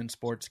women in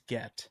sports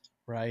get,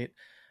 right?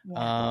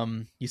 Yeah.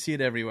 You see it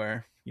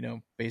everywhere,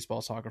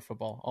 baseball, soccer,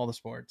 football, all the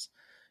sports.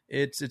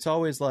 It's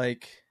always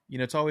like,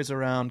 it's always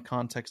around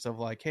context of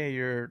like, hey,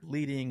 you're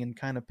leading and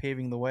kind of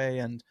paving the way.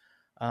 And,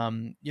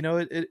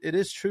 it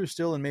is true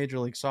still in Major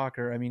League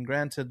Soccer. I mean,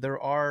 granted, there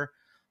are,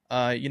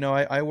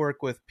 I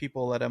work with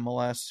people at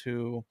MLS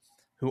who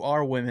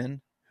are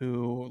women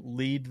who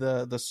lead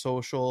the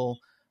social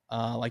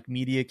like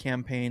media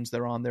campaigns.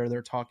 They're on there.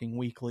 They're talking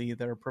weekly.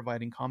 They're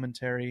providing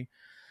commentary.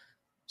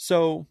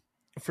 So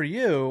for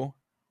you,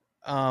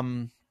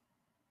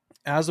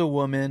 as a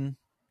woman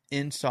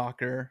in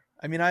soccer,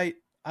 I mean,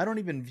 I don't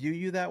even view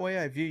you that way.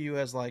 I view you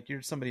as like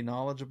you're somebody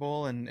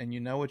knowledgeable and you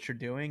know what you're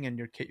doing and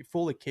you're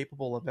fully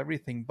capable of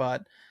everything.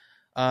 But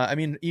I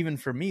mean, even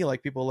for me,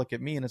 like people look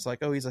at me and it's like,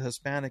 oh, he's a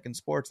Hispanic in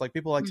sports. Like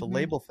people like to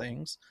label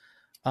things.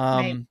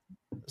 Right.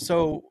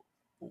 So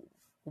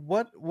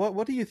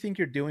what do you think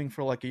you're doing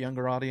for like a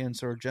younger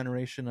audience or a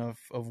generation of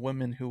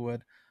women who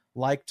would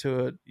like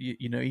to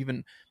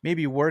even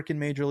maybe work in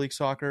Major League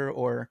Soccer,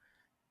 or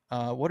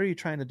what are you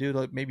trying to do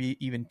to maybe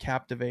even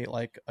captivate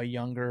like a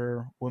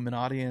younger women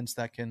audience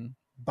that can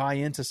buy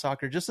into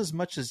soccer just as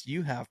much as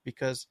you have?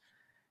 Because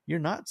you're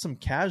not some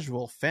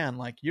casual fan,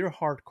 like you're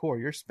hardcore.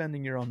 You're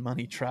spending your own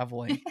money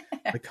traveling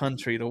the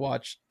country to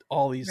watch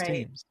all these Right.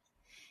 teams.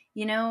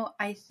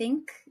 I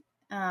think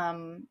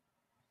an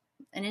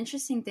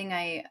interesting thing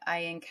I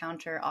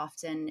encounter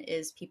often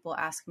is people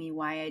ask me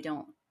why I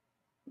don't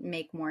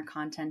make more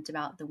content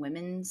about the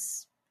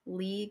women's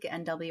league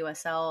and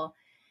WSL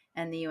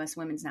and the US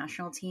women's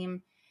national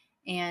team.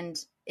 And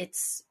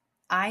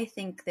I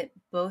think that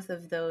both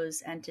of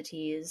those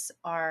entities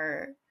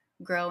are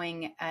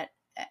growing at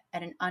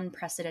an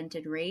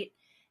unprecedented rate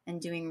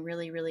and doing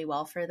really, really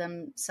well for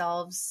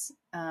themselves,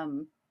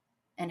 and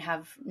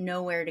have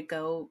nowhere to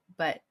go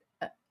but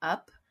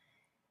up.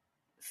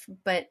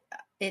 But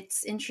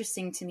it's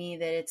interesting to me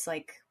that it's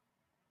like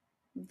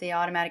the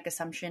automatic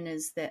assumption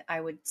is that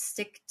I would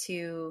stick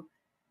to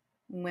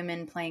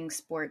women playing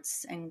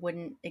sports and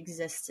wouldn't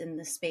exist in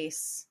the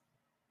space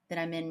that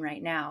I'm in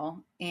right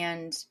now.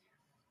 And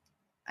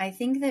I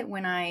think that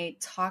when I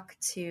talk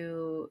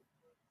to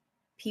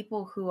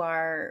people who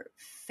are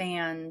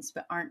fans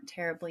but aren't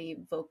terribly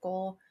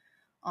vocal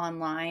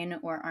online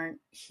or aren't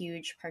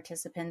huge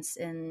participants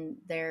in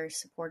their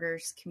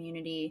supporters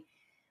community,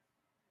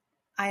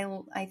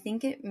 I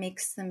think it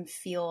makes them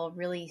feel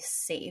really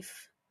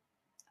safe.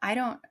 I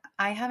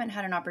haven't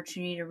had an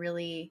opportunity to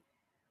really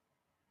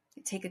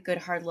take a good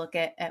hard look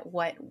at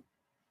what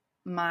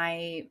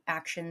my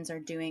actions are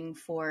doing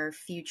for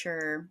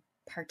future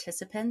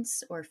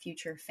participants or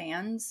future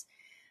fans.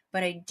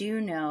 But I do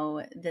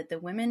know that the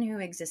women who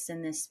exist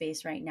in this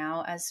space right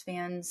now as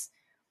fans,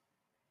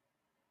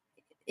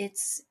 it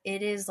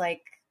is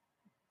like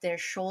their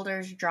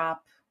shoulders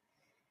drop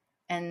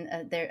and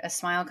a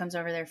smile comes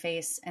over their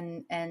face,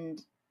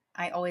 and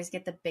I always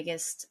get the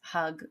biggest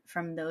hug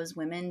from those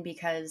women,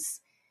 because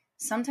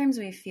sometimes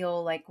we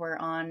feel like we're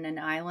on an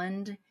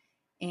island,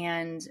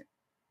 and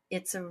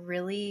it's a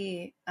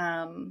really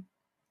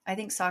I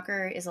think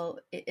soccer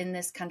in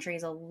this country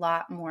is a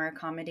lot more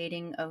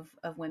accommodating of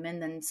women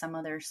than some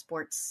other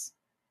sports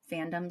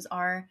fandoms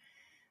are.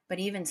 But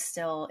even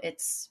still,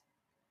 it's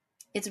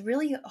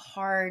really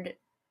hard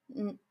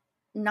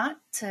not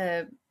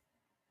to.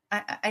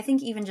 I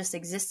think even just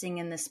existing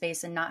in this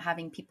space and not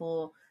having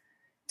people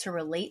to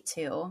relate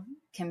to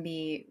can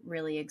be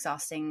really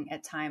exhausting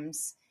at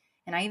times.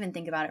 And I even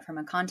think about it from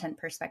a content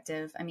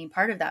perspective. I mean,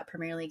 part of that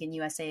Premier League and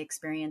USA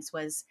experience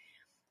was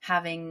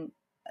having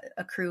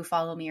a crew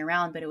follow me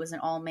around, but it was an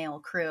all male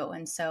crew.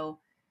 And so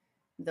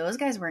those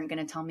guys weren't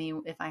going to tell me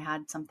if I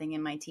had something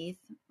in my teeth.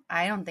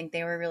 I don't think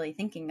they were really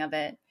thinking of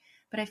it.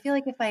 But I feel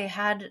like if I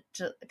had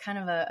kind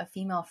of a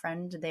female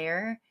friend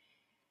there,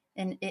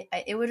 and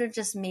it would have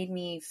just made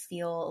me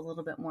feel a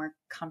little bit more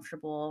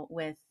comfortable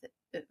with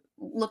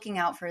looking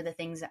out for the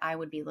things that I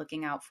would be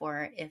looking out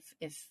for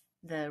if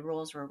the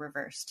roles were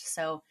reversed.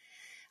 So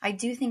I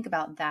do think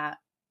about that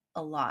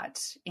a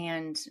lot.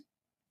 And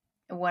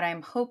what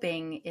I'm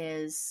hoping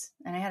is,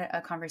 and I had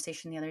a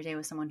conversation the other day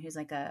with someone who's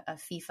like a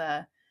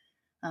FIFA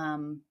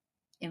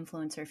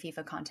influencer,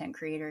 FIFA content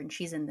creator, and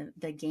she's in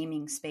the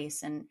gaming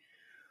space. And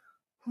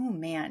oh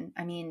man,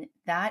 I mean,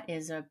 that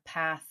is a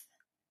path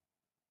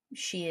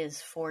she is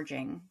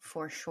forging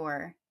for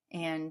sure.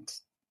 And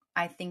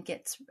I think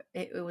it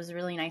was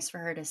really nice for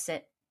her to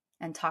sit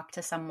and talk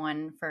to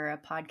someone for a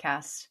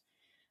podcast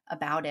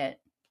about it.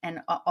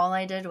 And all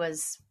I did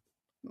was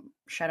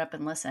shut up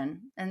and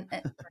listen. And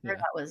for her,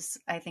 Yeah.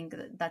 I think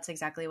that's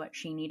exactly what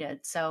she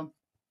needed. So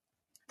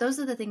those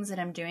are the things that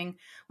I'm doing.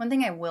 One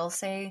thing I will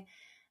say,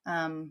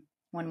 one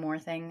more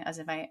thing, as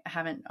if I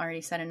haven't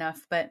already said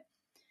enough, but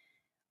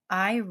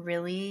I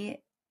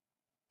really,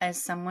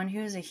 as someone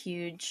who's a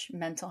huge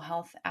mental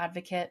health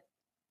advocate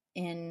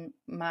in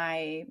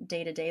my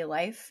day-to-day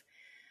life,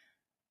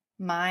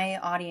 my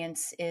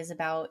audience is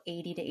about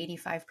 80 to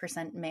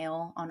 85%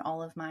 male on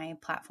all of my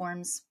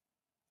platforms.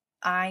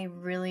 I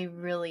really,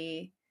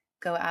 really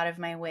go out of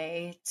my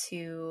way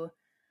to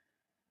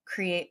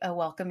create a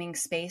welcoming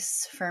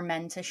space for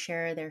men to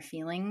share their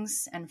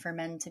feelings and for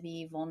men to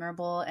be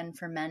vulnerable and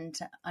for men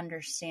to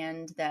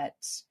understand that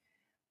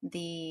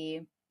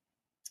the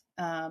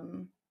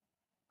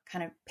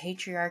kind of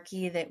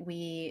patriarchy that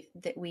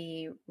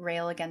we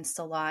rail against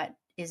a lot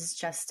is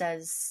just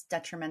as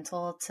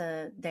detrimental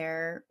to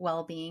their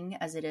well-being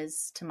as it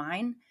is to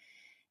mine.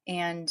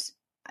 And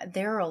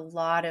there are a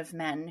lot of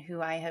men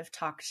who I have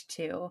talked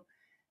to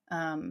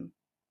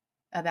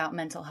about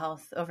mental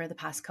health over the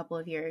past couple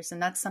of years,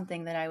 and that's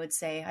something that I would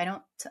say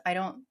I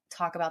don't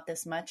talk about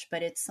this much,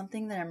 but it's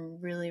something that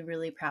I'm really,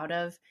 really proud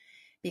of,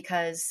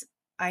 because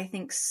I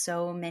think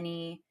so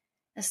many,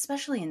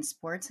 especially in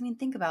sports, I mean,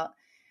 think about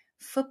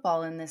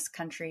football in this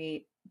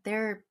country.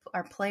 There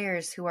are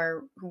players who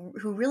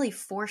really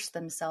force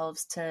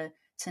themselves to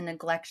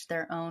neglect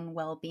their own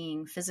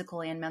well-being,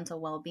 physical and mental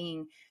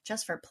well-being,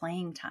 just for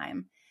playing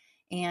time.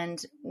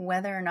 And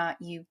whether or not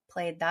you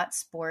played that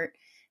sport,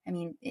 I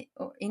mean,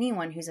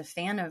 anyone who's a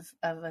fan of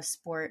a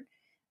sport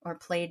or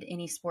played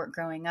any sport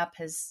growing up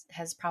has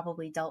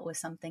probably dealt with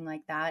something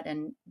like that.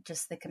 And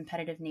just the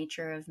competitive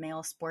nature of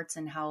male sports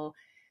and how,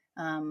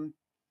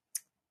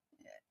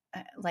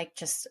 like,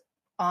 just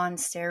on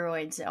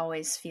steroids, it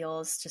always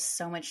feels just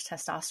so much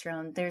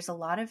testosterone. There's a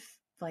lot of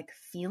like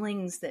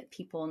feelings that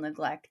people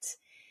neglect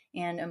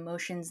and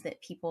emotions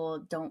that people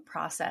don't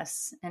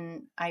process.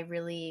 And I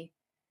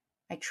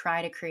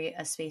try to create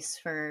a space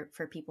for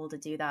people to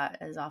do that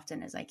as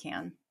often as I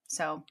can.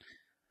 So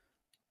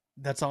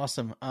That's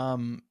awesome.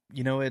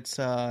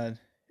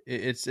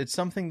 It's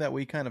something that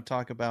we kind of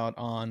talk about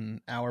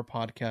on our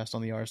podcast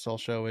on the RSL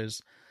show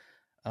is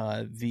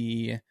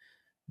the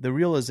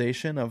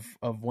realization of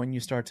when you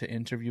start to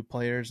interview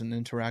players and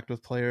interact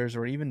with players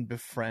or even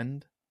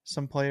befriend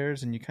some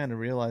players, and you kind of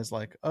realize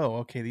like, oh,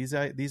 okay,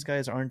 these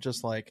guys aren't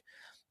just like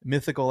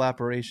mythical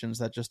apparitions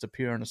that just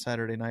appear on a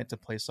Saturday night to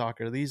play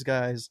soccer. These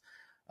guys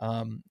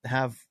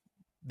have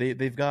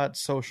they've got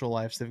social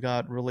lives, they've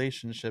got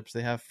relationships,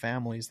 they have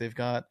families, they've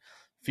got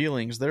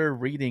feelings. They're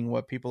reading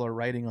what people are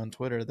writing on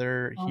Twitter.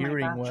 They're oh my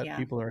hearing gosh, what yeah.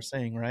 people are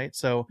saying, right?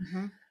 So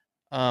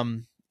Mm-hmm.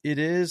 it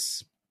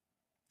is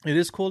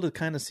cool to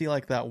kind of see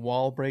like that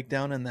wall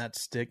breakdown and that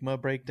stigma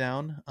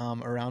breakdown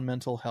around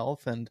mental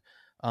health, and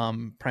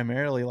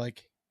primarily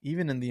like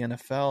even in the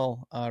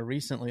NFL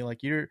recently,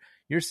 like you're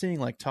seeing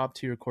like top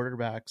tier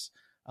quarterbacks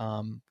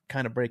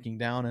kind of breaking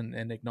down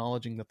and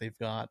acknowledging that they've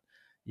got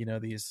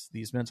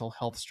these mental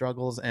health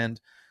struggles. And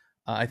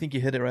I think you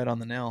hit it right on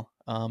the nail,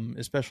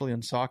 especially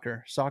in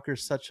soccer. Soccer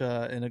is such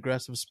an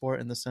aggressive sport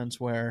in the sense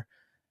where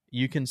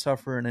you can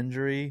suffer an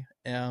injury,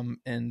 and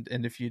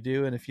if you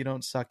do, and if you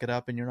don't suck it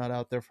up and you're not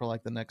out there for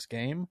like the next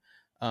game,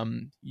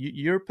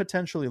 you're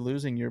potentially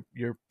losing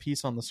your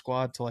piece on the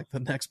squad to like the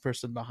next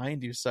person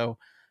behind you. So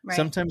Right.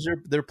 sometimes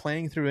they're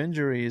playing through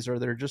injuries, or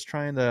they're just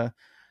trying to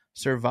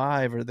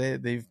survive, or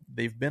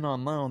they've been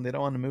on loan. They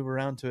don't want to move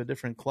around to a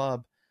different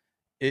club.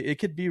 It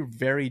could be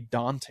very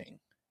daunting.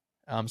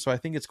 So I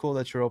think it's cool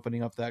that you're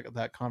opening up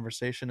that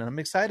conversation, and I'm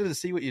excited to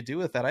see what you do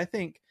with that. I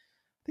think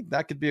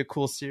that could be a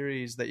cool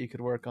series that you could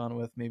work on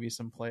with maybe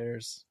some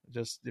players,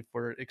 just if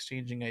we're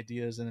exchanging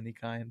ideas in any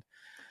kind.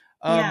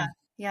 Yeah.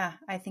 Yeah.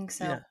 I think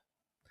so. Yeah.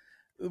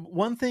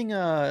 One thing,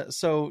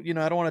 so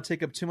I don't want to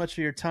take up too much of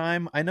your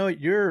time. I know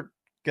you're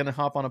gonna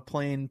hop on a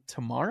plane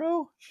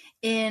tomorrow.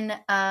 In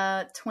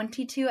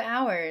 22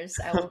 hours,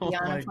 I will Oh be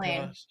on a my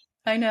plane. gosh.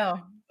 I know.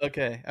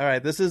 Okay. All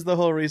right. This is the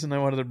whole reason I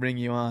wanted to bring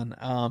you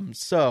on.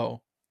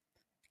 So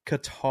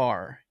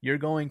Qatar. You're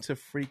going to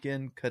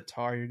freaking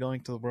Qatar. You're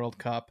going to the World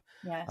Cup,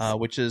 Yes.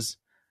 which is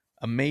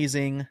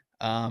amazing.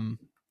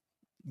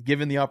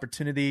 Given the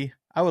opportunity,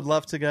 I would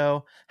love to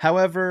go.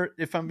 However,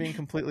 if I'm being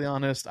completely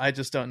honest, I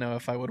just don't know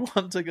if I would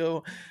want to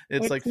go.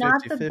 It's It's like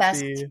not the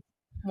best 50-50.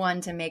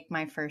 one to make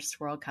my first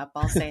World Cup.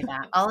 I'll say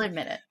that. I'll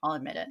admit it. I'll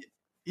admit it.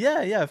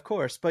 Yeah, of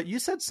course. But you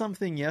said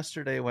something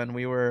yesterday when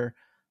we were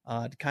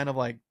kind of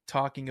like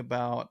talking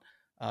about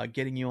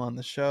getting you on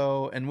the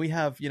show, and we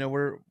have,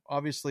 we're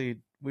obviously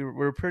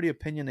we're pretty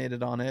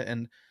opinionated on it,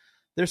 and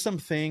there's some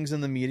things in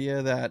the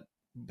media that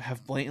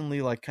have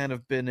blatantly like kind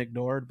of been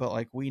ignored, but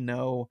like we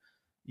know,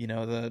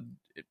 the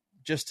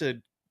just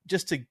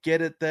to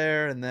get it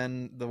there, and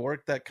then the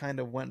work that kind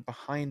of went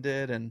behind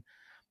it, and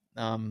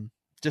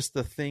just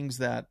the things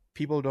that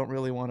people don't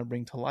really want to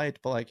bring to light.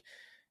 But like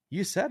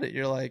you said it,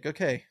 you're like,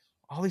 okay,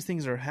 all these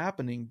things are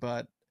happening,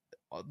 but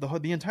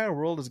the entire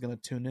world is going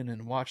to tune in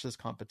and watch this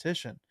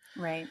competition.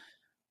 Right.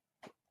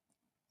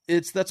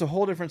 That's a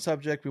whole different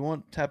subject. We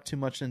won't tap too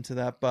much into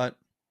that, but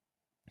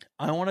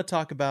I want to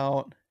talk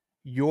about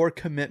your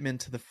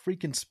commitment to the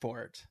freaking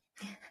sport.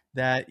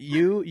 That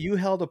you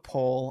held a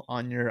poll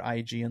on your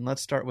IG, and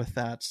let's start with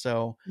that.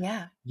 So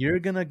Yeah. you're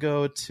gonna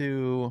go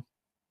to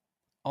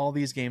all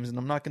these games, and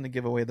I'm not going to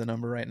give away the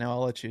number right now.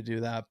 I'll let you do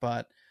that.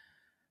 But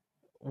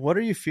what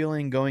are you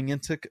feeling going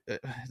into?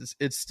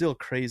 It's still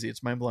crazy.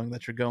 It's mind blowing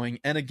that you're going,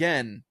 and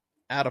again,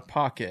 out of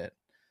pocket.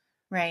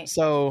 Right.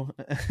 So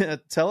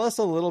tell us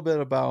a little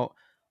bit about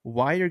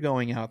why you're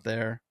going out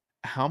there,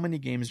 how many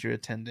games you're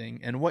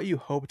attending, and what you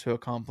hope to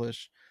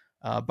accomplish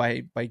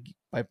by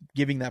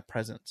giving that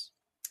presence.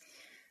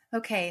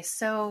 Okay,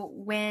 so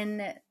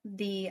when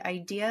the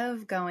idea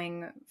of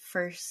going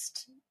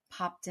first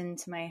popped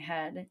into my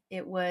head,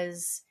 it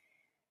was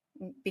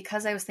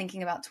because I was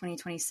thinking about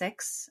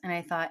 2026, and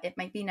I thought it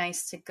might be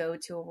nice to go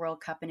to a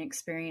World Cup and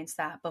experience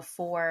that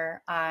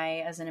before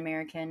I, as an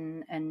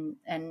American,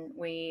 and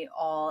we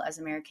all as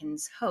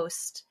Americans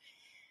host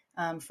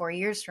 4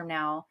 years from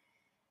now.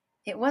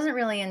 It wasn't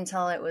really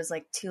until it was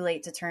like too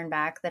late to turn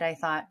back that I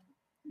thought,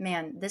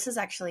 man, this is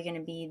actually going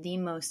to be the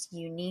most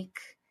unique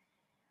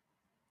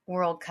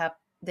World Cup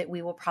that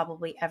we will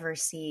probably ever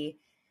see,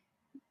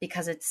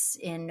 because it's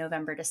in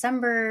November,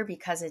 December,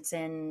 because it's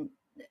in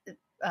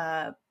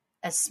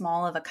as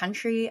small of a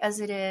country as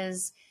it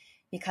is,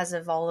 because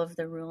of all of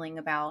the ruling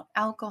about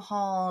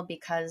alcohol,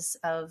 because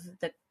of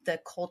the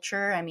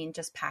culture. I mean,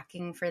 just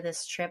packing for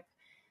this trip.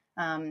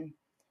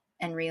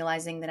 and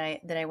realizing that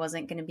I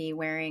wasn't going to be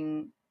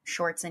wearing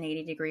shorts in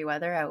 80-degree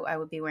weather. I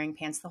would be wearing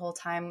pants the whole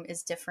time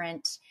is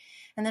different.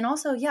 And then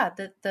also, yeah,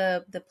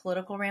 the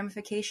political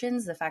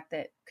ramifications, the fact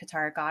that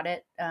Qatar got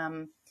it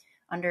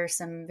under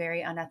some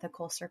very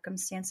unethical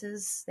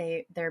circumstances,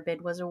 their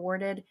bid was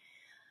awarded.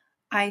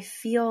 I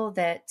feel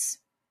that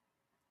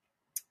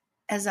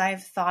as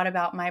I've thought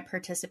about my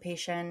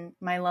participation,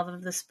 my love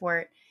of the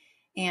sport,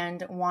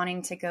 and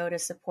wanting to go to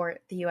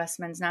support the U.S.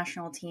 men's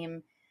national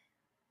team,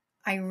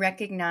 I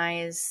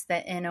recognize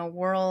that in a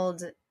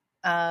world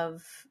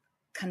of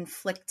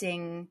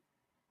conflicting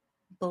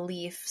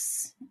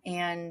beliefs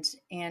and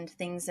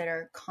things that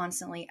are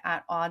constantly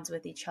at odds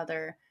with each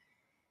other,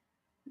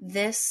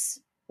 this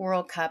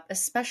World Cup,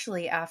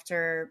 especially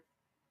after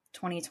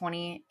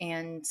 2020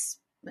 and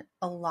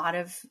a lot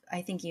of,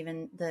 I think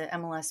even the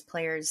MLS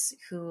players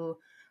who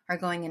are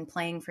going and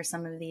playing for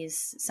some of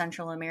these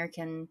Central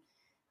American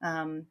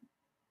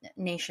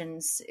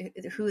nations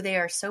who they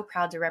are so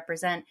proud to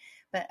represent.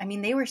 But I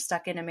mean, they were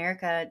stuck in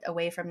America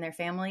away from their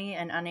family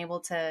and unable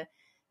to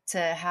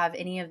have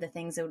any of the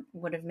things that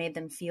would have made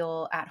them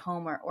feel at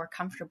home or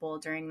comfortable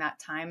during that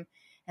time.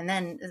 And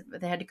then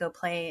they had to go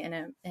play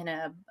in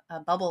a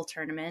bubble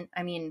tournament.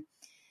 I mean,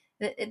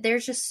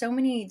 there's just so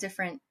many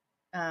different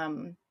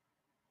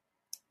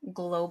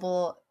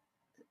global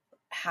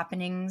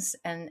happenings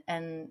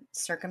and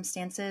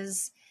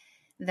circumstances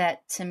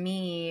that, to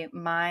me,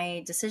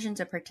 my decision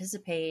to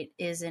participate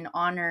is in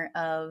honor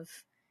of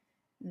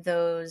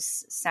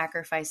those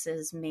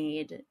sacrifices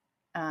made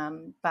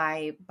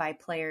by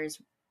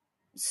players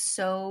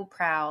so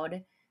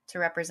proud to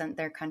represent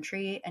their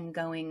country and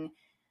going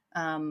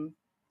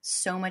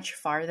so much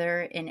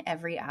farther in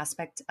every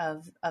aspect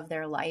of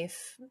their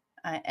life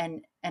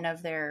and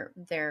of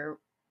their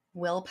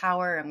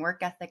willpower and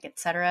work ethic,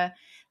 etc.,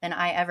 than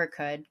I ever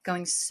could,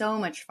 going so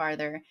much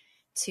farther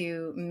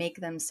to make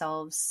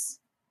themselves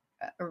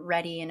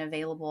ready and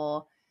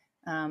available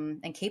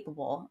and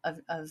capable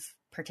of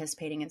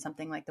participating in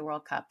something like the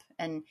World Cup.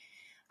 And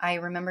I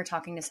remember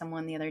talking to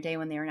someone the other day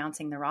when they were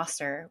announcing the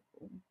roster.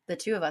 The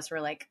two of us were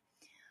like,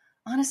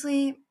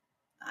 honestly,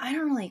 I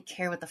don't really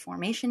care what the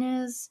formation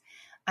is.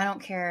 I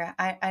don't care.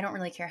 I don't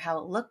really care how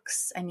it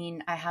looks. I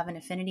mean, I have an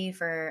affinity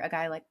for a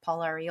guy like Paul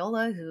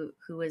Arriola,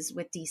 who was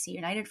with DC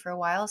United for a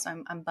while.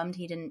 So I'm bummed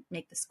he didn't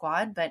make the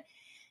squad. But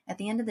at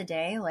the end of the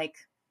day, like,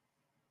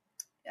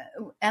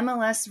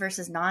 MLS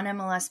versus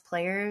non-MLS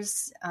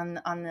players on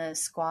the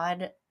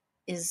squad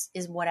is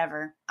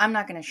whatever. I'm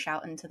not going to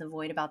shout into the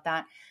void about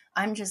that.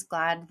 I'm just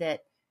glad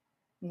that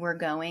we're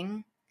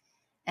going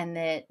and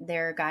that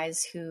there are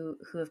guys who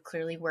have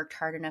clearly worked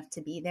hard enough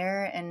to be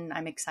there, and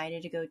I'm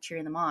excited to go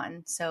cheer them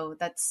on. So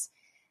that's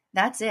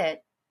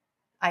it.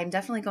 I'm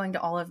definitely going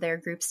to all of their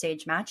group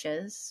stage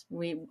matches.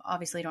 We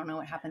obviously don't know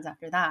what happens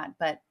after that,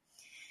 but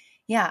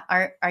yeah.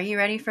 Are you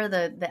ready for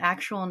the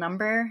actual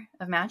number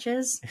of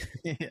matches?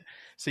 Yeah.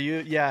 So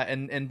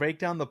and break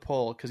down the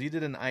poll, because you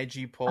did an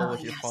IG poll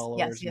with your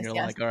followers, and you're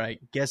like, all right,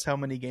 guess how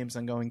many games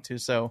I'm going to.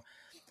 So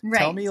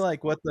tell me,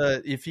 like,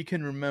 if you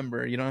can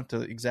remember, you don't have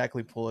to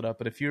exactly pull it up,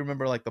 but if you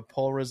remember, like, the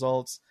poll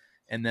results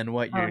and then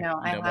what what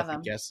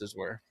the guesses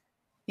were.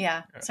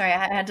 Yeah. Sorry,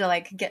 I had to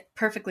like get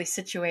perfectly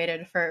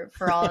situated for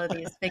all of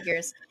these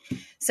figures.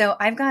 So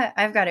I've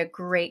got a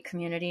great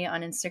community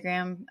on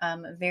Instagram,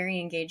 a very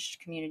engaged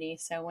community.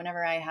 So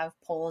whenever I have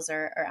polls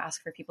or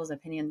ask for people's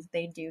opinions,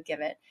 they do give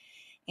it.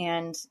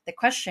 And the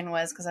question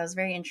was, because I was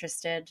very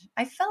interested,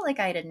 I felt like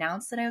I had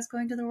announced that I was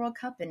going to the World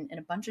Cup in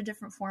a bunch of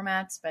different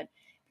formats, but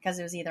because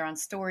it was either on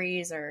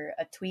stories or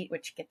a tweet,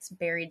 which gets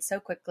buried so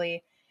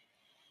quickly,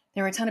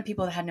 there were a ton of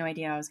people that had no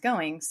idea I was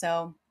going.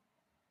 So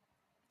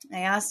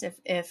I asked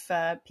if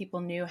people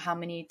knew how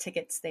many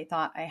tickets they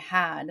thought I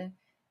had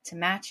to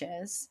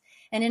matches.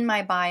 And in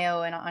my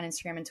bio and on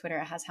Instagram and Twitter,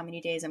 it has how many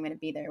days I'm going to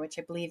be there, which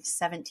I believe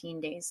 17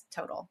 days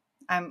total.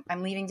 I'm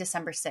leaving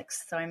December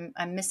 6th, so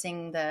I'm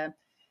missing the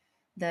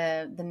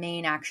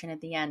main action at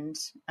the end.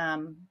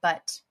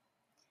 But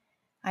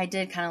I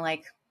did kind of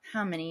like,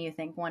 how many you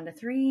think? 1 to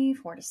 3,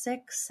 4 to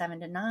 6,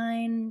 7 to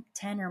 9,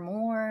 10 or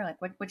more?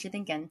 Like, what you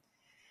thinking?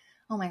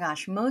 Oh my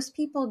gosh, most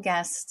people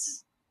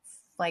guessed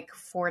like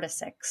 4 to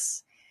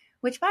 6,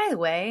 which, by the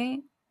way,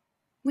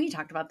 we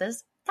talked about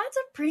this. That's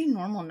a pretty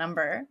normal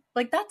number.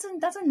 Like, that's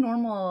a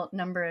normal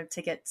number of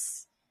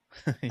tickets.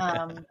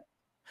 Yeah.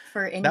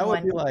 For anyone. That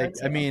would be like,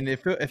 I mean,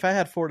 if I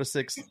had 4 to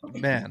 6,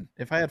 man,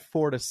 if I had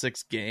 4 to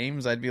 6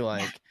 games, I'd be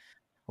like,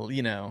 well,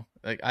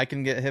 like, I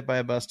can get hit by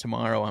a bus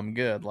tomorrow, I'm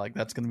good. Like,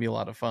 that's going to be a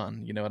lot of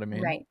fun. You know what I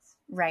mean?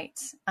 Right.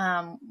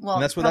 Well,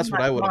 and that's what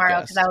I would have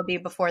guessed. Because that would be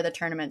before the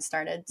tournament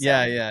started. So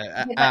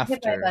yeah. After.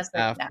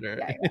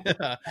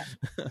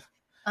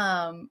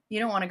 You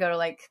don't want to go to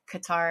like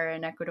Qatar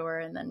and Ecuador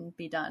and then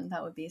be done.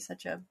 That would be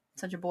such a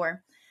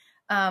bore.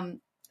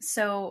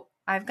 So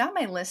I've got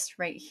my list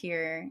right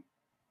here,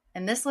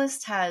 and this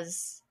list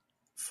has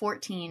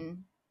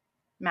 14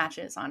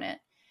 matches on it.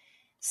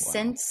 Wow.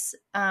 Since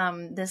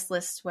this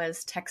list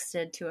was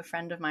texted to a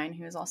friend of mine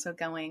who is also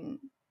going,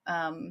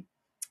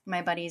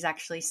 my buddies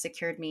actually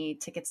secured me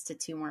tickets to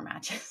 2 more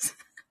matches.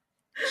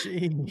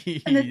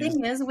 And the Jeez.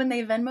 thing is, when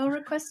they Venmo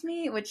request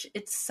me, which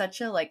it's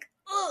such a like,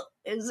 ugh,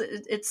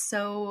 it's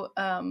so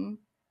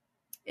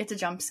it's a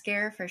jump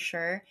scare for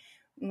sure.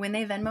 When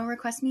they Venmo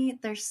request me,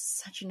 they're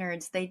such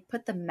nerds. They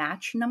put the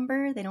match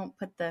number. They don't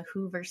put the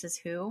who versus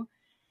who.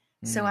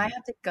 So I Mm,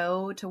 have to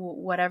go to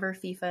whatever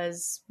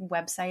FIFA's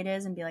website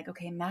is and be like,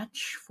 okay,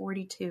 match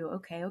 42.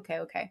 Okay, okay,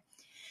 okay.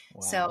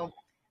 wow. So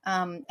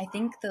I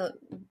think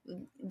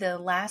the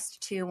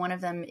last two, one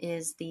of them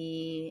is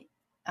the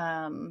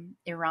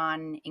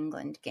Iran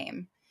England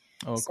game.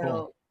 Oh, cool.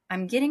 So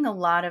I'm getting a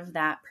lot of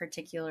that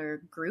particular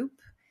group.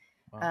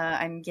 Wow.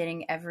 I'm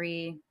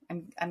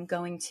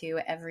going to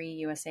every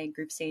USA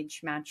group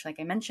stage match, like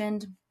I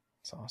mentioned.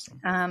 It's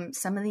awesome.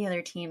 Some of the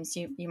other teams,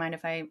 you mind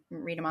if I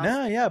read them off?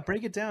 No, yeah,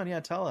 break it down. Yeah,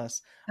 tell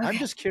us. I'm Okay.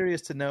 just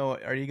curious to know,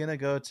 are you going to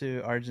go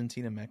to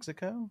Argentina,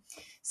 Mexico?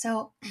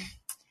 So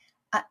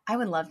I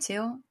would love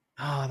to.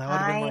 Oh, that would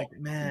have been I like,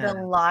 The man.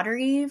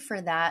 lottery for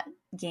that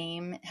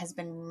game has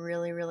been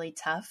really, really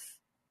tough.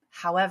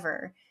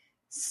 However,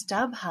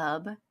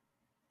 StubHub,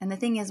 and the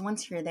thing is,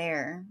 once you're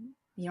there,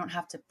 you don't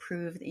have to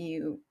prove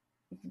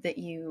that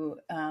you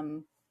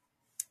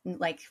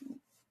like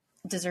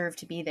deserve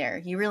to be there.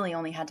 You really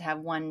only had to have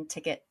one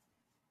ticket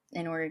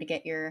in order to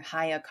get your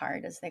Haya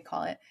card, as they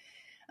call it.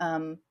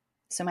 Um,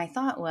 so my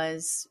thought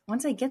was,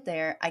 once I get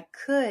there, I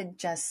could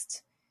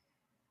just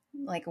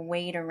like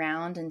wait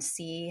around and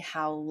see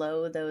how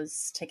low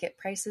those ticket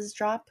prices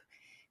drop,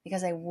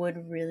 because I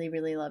would really,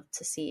 really love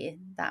to see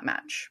that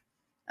match.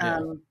 Yeah.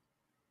 Um,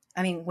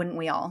 I mean, wouldn't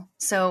we all?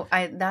 So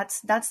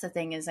that's the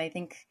thing is, I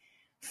think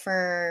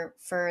for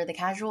the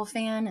casual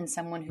fan and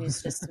someone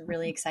who's just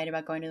really excited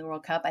about going to the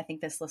World Cup, I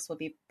think this list will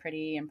be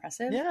pretty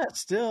impressive. Yeah,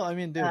 still, I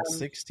mean, dude, Um,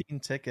 16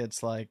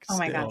 tickets, like, oh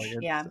my still, gosh,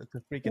 yeah. it's a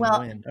freaking Well,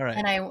 win. All right.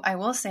 and I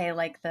will say,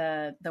 like,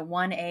 the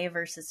 1A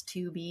versus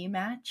 2B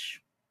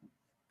match,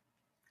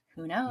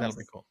 who That'll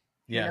be knows? cool.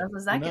 Who Yeah.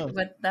 knows Who knows?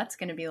 what that's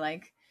going to be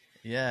like?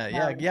 Yeah,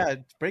 yeah, Um, yeah.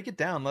 Break it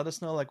down. Let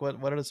us know, like,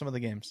 what are some of the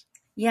games?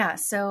 yeah.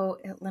 So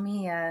let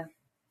me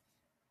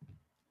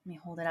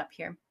hold it up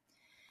here.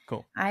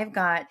 Cool. I've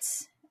got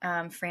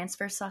France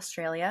versus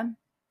Australia,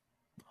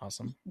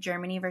 Awesome.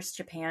 Germany versus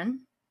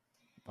Japan.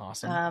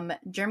 Awesome.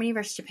 Germany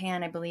versus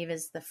Japan, I believe,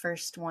 is the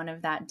first one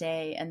of that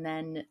day, and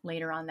then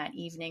later on that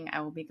evening,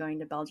 I will be going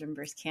to Belgium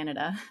versus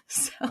Canada.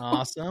 So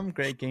Awesome.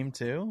 Great game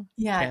too.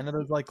 yeah.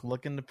 Canada's like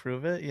looking to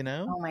prove it, you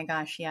know? Oh my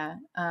gosh, yeah.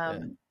 Yeah.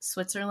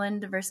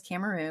 Switzerland versus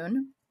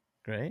Cameroon.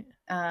 Great.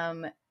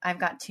 I've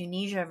got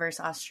Tunisia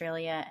versus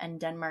Australia and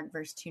Denmark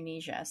versus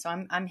Tunisia. So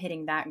I'm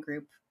hitting that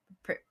group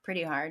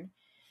pretty hard.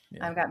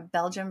 Yeah. I've got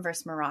Belgium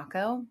versus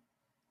Morocco.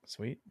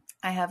 Sweet.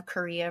 I have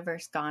Korea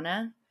versus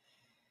Ghana.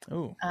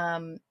 Oh,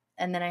 And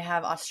then I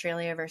have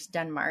Australia versus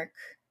Denmark.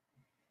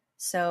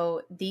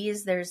 So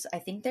I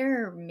think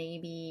there's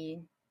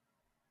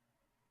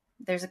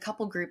a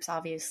couple groups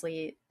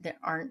obviously that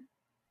aren't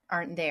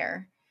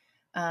there,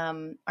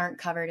 aren't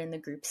covered in the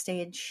group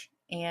stage.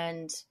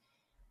 And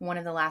one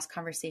of the last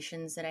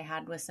conversations that I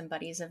had with some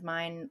buddies of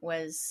mine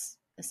was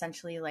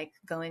essentially like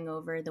going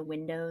over the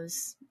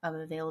windows of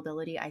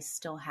availability I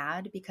still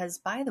had, because,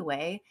 by the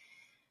way,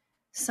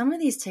 some of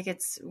these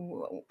tickets,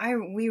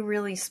 we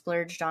really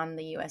splurged on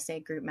the USA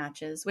group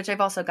matches, which I've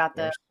also of got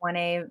the course.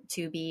 1A,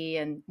 2B,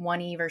 and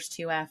 1E versus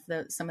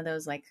 2F, some of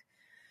those like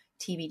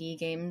TBD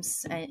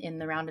games in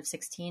the round of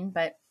 16.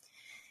 But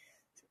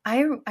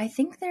I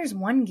think there's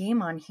one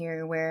game on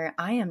here where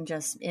I am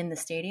just in the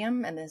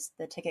stadium and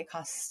the ticket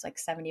costs like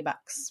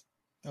 $70.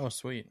 Oh,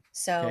 sweet. Okay,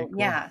 So cool.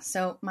 yeah,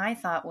 so my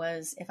thought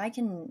was, if I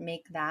can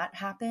make that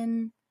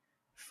happen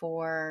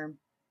for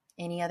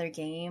any other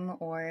game,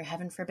 or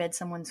heaven forbid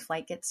someone's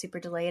flight gets super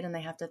delayed and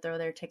they have to throw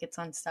their tickets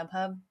on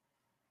StubHub,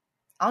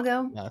 I'll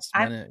go. Last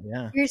I minute.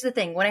 Yeah. Here's the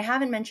thing, what I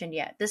haven't mentioned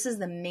yet. This is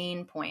the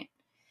main point.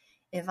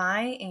 If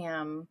I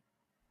am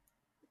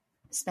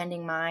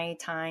spending my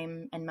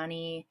time and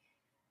money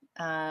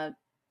uh,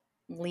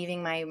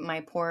 leaving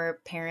my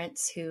poor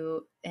parents,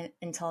 who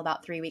until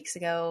about 3 weeks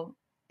ago,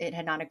 it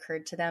had not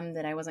occurred to them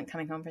that I wasn't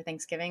coming home for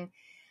Thanksgiving.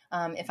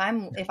 If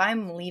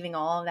I'm leaving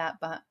all of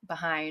that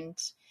behind,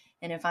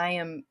 and if I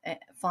am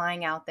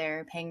flying out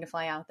there, paying to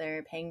fly out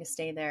there, paying to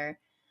stay there,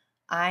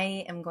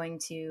 I am going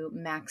to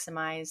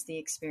maximize the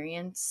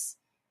experience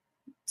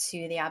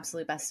to the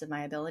absolute best of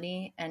my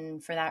ability.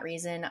 And for that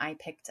reason, I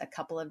picked a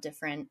couple of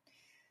different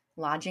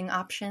lodging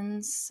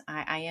options.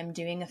 I am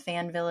doing a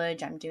fan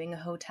village. I'm doing a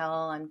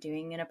hotel. I'm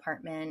doing an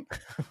apartment.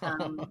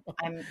 I'm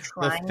The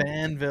trying.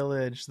 fan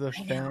village. The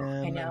I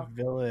fan know.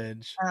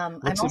 village. I'm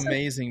Looks also,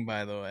 amazing,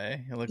 by the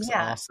way. It looks yeah,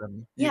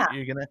 awesome. yeah,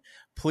 You're gonna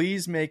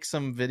please make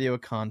some video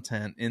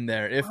content in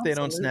there if they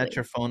don't snatch absolutely.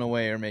 your phone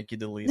away or make you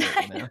delete it,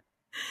 you know?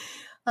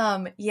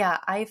 Yeah,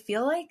 I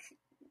feel like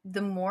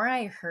the more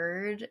I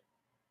heard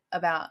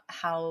about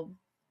how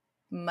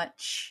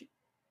much,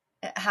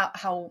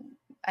 how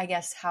I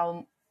guess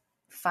how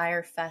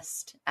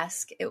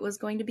Firefest-esque it was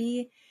going to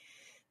be,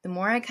 the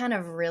more I kind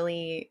of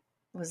really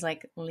was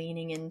like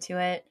leaning into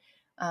it,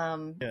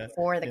 Yeah.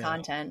 for the Yeah.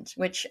 content.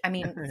 Which, I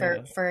mean,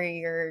 Yeah. for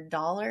your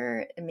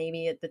dollar,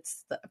 maybe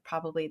it's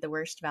probably the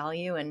worst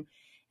value. And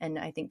and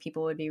I think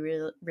people would be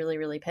really, really,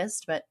 really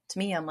pissed. But to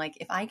me, I'm like,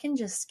 if I can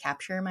just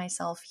capture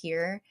myself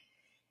here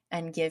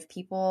and give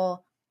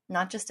people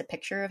not just a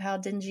picture of how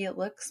dingy it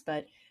looks,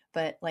 but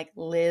like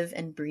live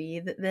and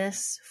breathe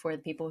this for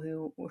the people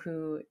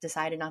who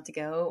decided not to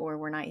go or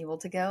were not able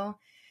to go,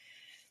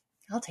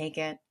 I'll take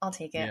it. I'll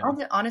take it.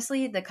 Yeah.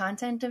 Honestly, the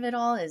content of it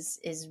all is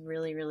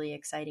really, really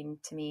exciting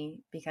to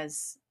me,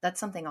 because that's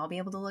something I'll be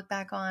able to look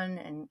back on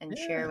and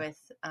share Yeah.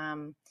 with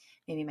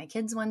maybe my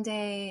kids one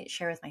day,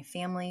 share with my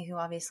family who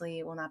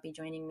obviously will not be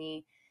joining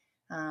me,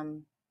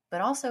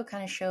 but also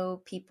kind of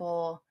show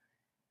people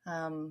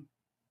um,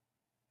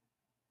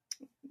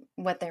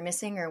 what they're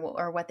missing,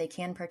 or what they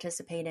can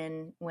participate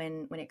in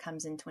when it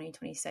comes in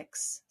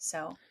 2026.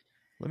 So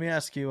Let me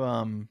ask you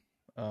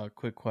a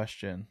quick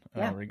question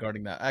yeah.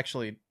 regarding that.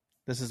 Actually,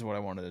 this is what I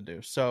wanted to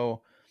do.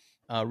 So,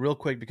 real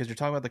quick, because you're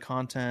talking about the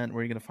content,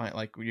 where you're gonna find,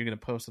 like, you're gonna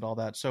post it, all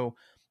that. So,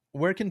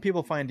 where can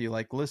people find you?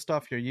 Like, list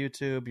off your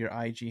YouTube, your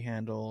IG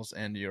handles,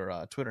 and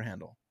your Twitter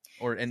handle,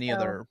 or any So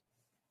other.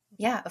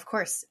 yeah, of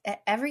course.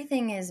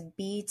 Everything is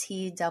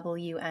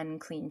BTWN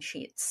Clean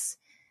Sheets.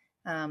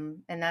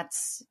 And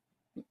that's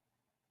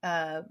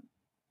uh,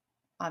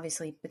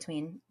 obviously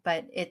between,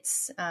 but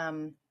it's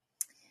on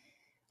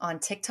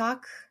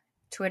TikTok,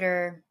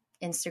 Twitter,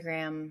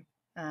 Instagram.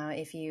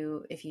 If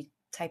you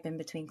type in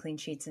Between Clean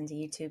Sheets into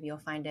YouTube, you'll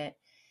find it.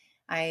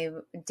 I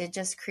did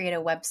just create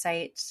a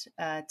website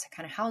to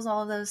kind of house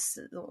all of those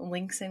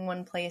links in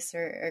one place,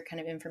 or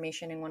kind of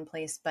information in one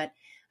place. But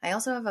I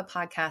also have a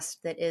podcast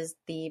that is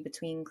the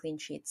Between Clean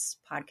Sheets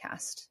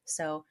podcast.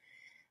 So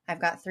I've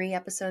got 3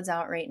 episodes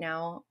out right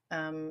now.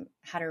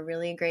 Had a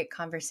really great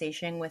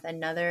conversation with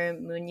another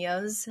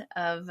Munoz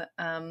Oh of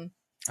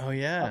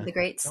yeah, the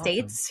great awesome.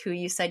 states, who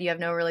you said you have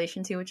no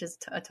relation to, which is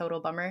a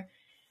total bummer.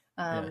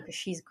 Yeah, Because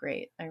she's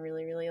great. I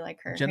really, really like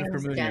her. Her name Jennifer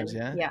is Munoz.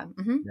 Jen. Yeah,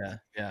 Yeah. Hmm. yeah,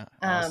 yeah.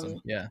 Awesome.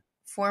 Um, Yeah.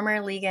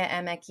 Former Liga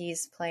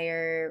MX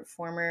player,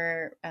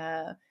 former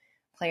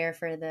player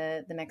for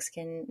the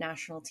Mexican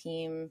national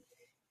team,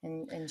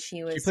 and she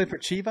She was. played for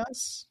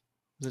Chivas.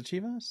 Was it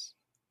Chivas?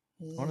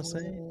 I want to say,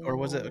 or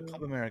was it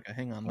Club America?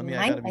 Hang on, let me.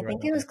 I got to be I right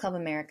think on it was this. Club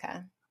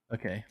America.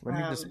 Okay, let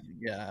me just. Um,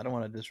 Yeah, I don't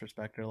want to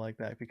disrespect her like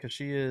that because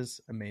she is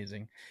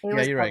amazing. it Yeah,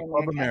 was you're Club right.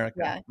 Club America.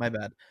 America. Yeah. My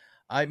bad.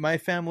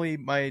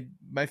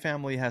 My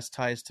family has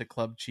ties to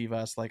Club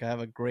Chivas. Like I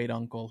have a great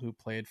uncle who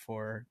played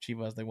for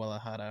Chivas de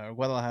Guadalajara, or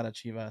Guadalajara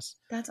Chivas.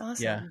 That's Yeah,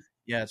 awesome.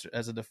 yeah, it's,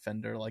 as a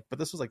defender. Like, but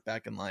this was like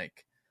back in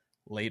like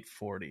late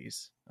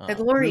 40s, The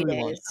glory really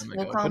long days. time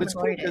We'll ago. call But them the it's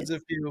cool glory because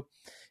days.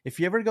 if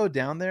you ever go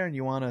down there and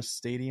you want a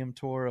stadium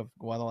tour of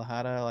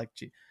Guadalajara, like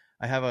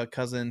I have a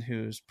cousin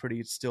who's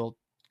pretty still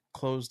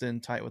closed in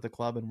tight with the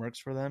club and works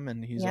for them,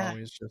 and he's Yeah.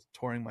 always just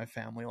touring my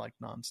family like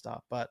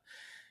nonstop. But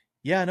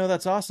yeah, no,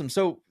 that's awesome.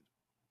 So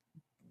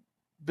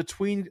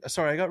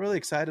sorry, I got really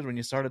excited when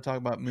you started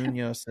talking about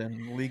Munoz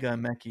and Liga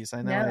MX.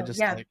 I know I No, just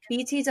yeah. like.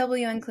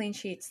 BTW on Clean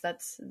Sheets.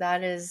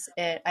 That is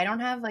it. I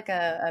don't have like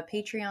a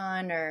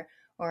Patreon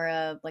or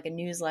a like a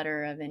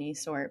newsletter of any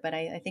sort, but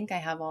I think I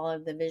have all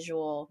of the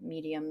visual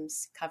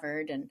mediums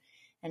covered,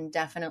 and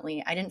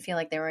definitely I didn't feel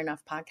like there were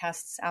enough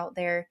podcasts out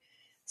there,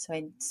 so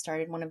I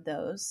started one of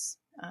those.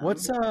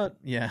 What's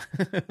yeah.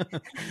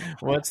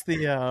 What's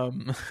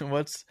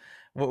the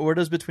where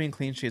does Between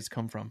Clean Sheets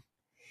come from?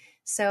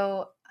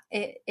 So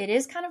it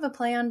is kind of a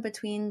play on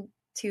Between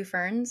Two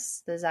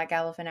Ferns, the Zach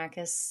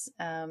Galifianakis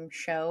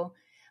show.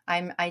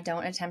 I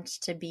don't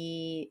attempt to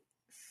be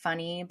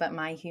funny, but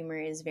my humor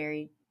is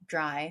very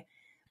dry.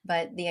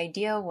 But the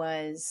idea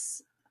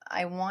was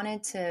I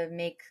wanted to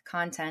make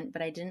content,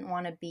 but I didn't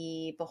want to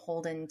be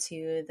beholden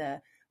to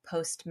the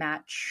post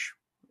match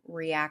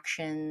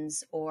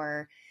reactions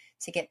or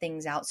to get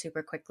things out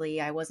super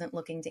quickly. I wasn't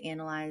looking to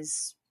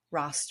analyze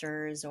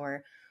rosters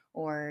or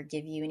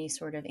give you any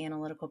sort of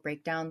analytical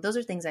breakdown. Those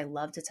are things I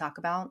love to talk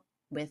about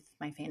with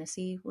my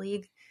fantasy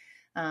league.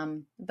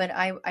 But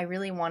I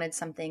really wanted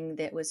something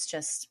that was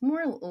just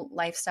more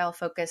lifestyle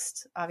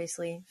focused,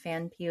 obviously,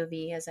 fan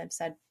POV, as I've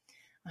said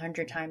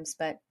 100 times.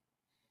 But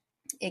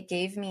it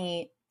gave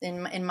me,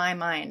 in my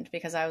mind,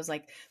 because I was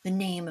like, the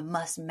name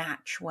must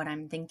match what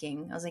I'm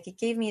thinking. I was like, it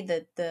gave me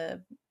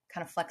the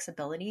kind of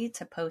flexibility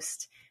to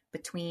post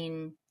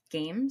between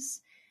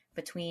games,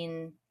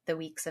 between the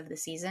weeks of the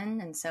season.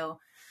 And so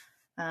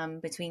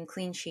Between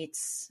Clean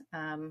Sheets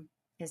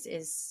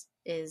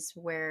is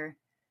where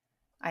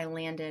I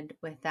landed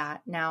with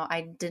that. Now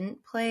I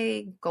didn't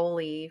play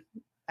goalie.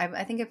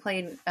 I think I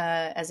played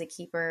as a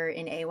keeper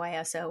in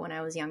AYSO when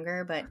I was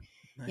younger, but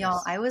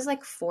y'all, Nice. I was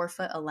like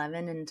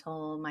 4'11"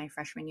 until my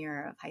freshman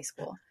year of high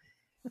school.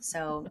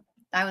 So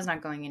I was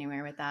not going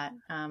anywhere with that.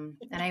 And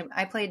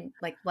I played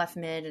like left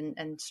mid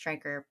and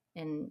striker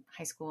in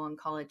high school and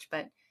college,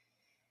 but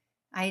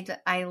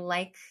I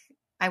like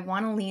I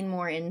want to lean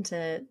more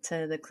into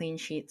the clean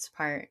sheets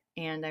part,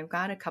 and I've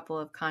got a couple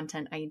of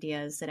content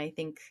ideas that I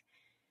think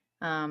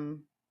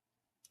um,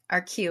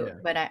 are cute. Yeah.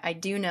 But I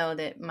do know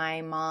that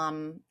my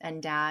mom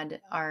and dad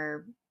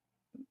are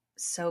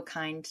so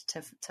kind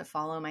to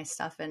follow my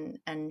stuff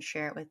and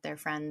share it with their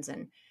friends.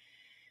 And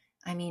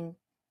I mean,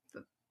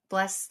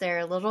 bless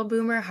their little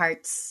boomer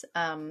hearts,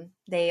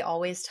 they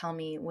always tell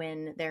me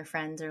when their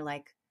friends are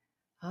like,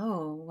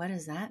 "Oh, what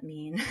does that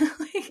mean?"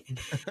 Like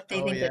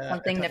they Oh think it's yeah,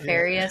 something yeah.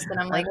 nefarious, and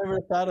I'm I like, never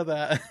thought of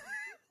that.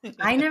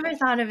 I never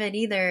thought of it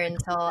either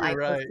until I You're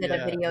right. posted a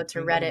Yeah, video I'm to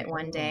thinking, Reddit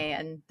one oh, day,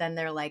 and then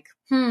they're like,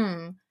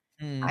 hmm.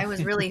 I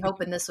was really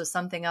hoping this was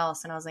something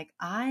else, and I was like,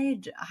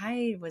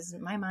 I was,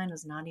 my mind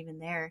was not even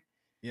there.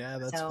 Yeah,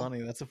 that's So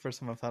funny. That's the first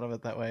time I've thought of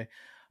it that way.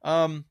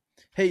 Um,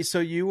 hey, so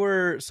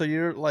you're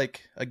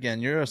like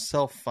again, you're a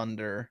self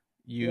funder.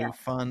 You yeah,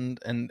 fund,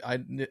 and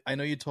I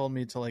know you told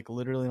me to like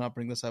literally not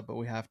bring this up, but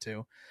we have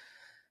to.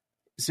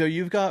 So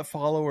you've got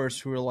followers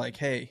who are like,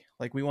 hey,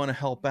 like we want to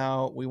help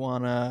out. We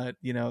want to,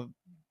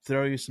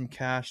 throw you some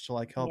cash to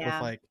like help with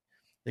yeah, like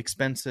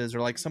expenses,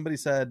 or like somebody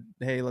said,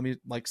 hey, let me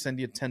like send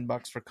you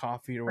 $10 for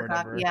coffee or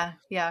forgot. whatever. Yeah,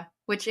 yeah.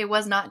 Which it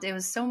was not. It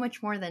was so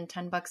much more than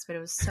 $10, but it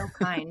was so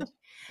kind.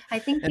 I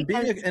think And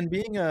because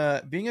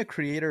being a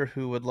creator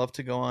who would love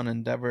to go on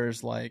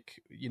endeavors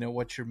like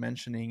what you're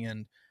mentioning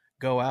and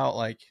go out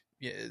like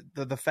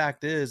the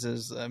fact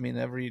is I mean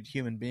every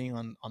human being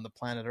on the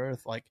planet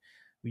Earth, like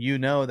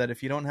that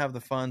if you don't have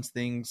the funds,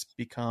 things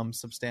become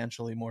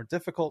substantially more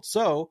difficult.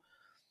 So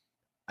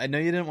I know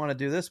you didn't want to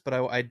do this, but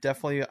I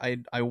definitely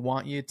I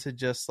want you to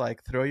just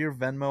like throw your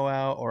Venmo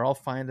out, or I'll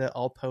find it,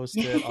 I'll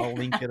post it, I'll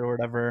link it or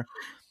whatever,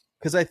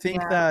 because I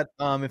think yeah, that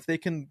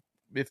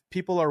if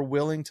people are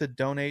willing to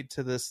donate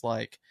to this,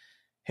 like,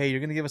 hey, you're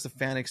going to give us a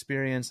fan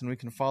experience and we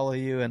can follow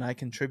you, and I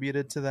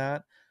contributed to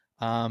that.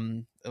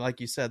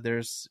 Like you said,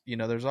 there's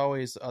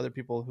always other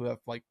people who have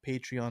like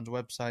Patreons,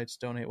 websites,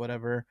 donate,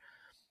 whatever.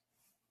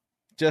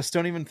 Just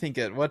don't even think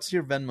it. What's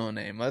your Venmo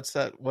name? Let's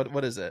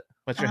what is it?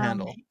 What's your um,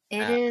 handle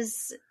it at?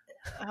 is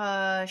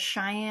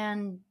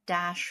Cheyenne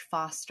Dash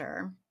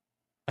Foster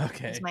is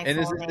Okay. my And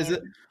full name.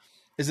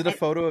 is it a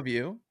photo of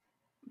you?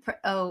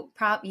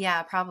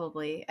 Yeah,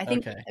 probably. I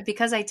think Okay.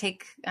 because I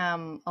take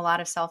a lot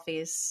of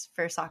selfies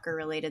for soccer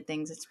related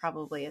things, it's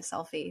probably a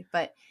selfie.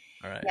 But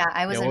All right. yeah,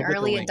 I Yeah, was an we'll get the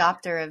early link.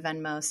 adopter of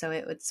Venmo, so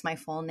it's my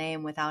full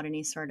name without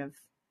any sort of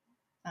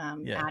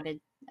Yeah.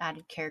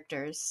 added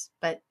characters.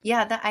 But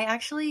yeah, that I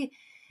actually,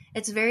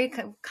 it's very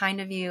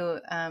kind of you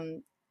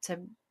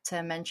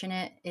to mention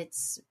it.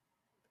 It's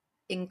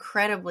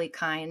incredibly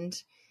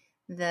kind.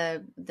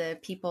 The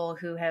people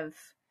who have,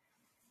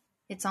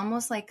 it's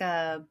almost like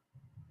a,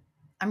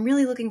 I'm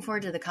really looking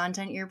forward to the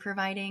content you're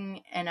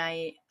providing, and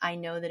I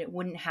know that it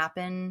wouldn't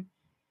happen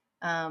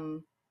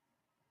um,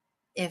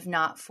 if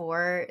not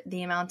for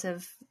the amount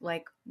of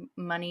like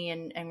money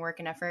and work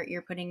and effort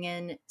you're putting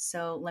in.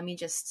 So let me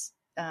just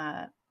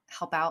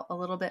help out a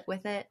little bit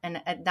with it.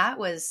 And that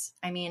was,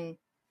 I mean,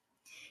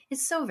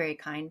 it's so very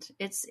kind.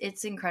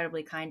 It's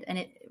incredibly kind,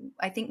 and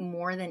I think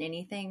more than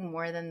anything,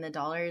 more than the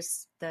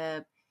dollars,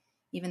 the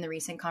even the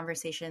recent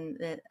conversation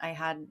that I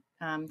had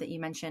that you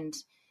mentioned,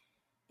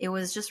 it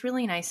was just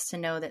really nice to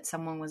know that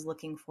someone was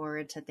looking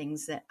forward to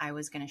things that I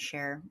was going to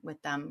share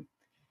with them.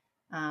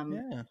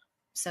 Um, Yeah.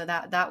 so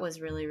that was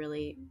really,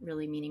 really,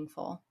 really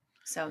meaningful.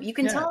 So you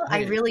can Yeah. tell I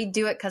Hey. really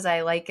do it because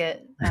I like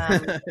it,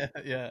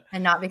 Yeah.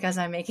 and not because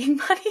I'm making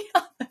money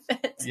off of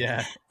it.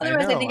 Yeah. I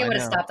Otherwise, I know. think it I would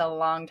have know. stopped a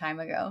long time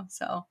ago.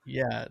 So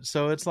Yeah.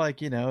 So it's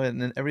like,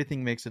 and then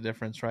everything makes a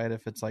difference, right?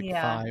 If it's like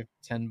yeah, $5,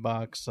 $10,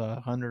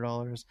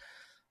 $100,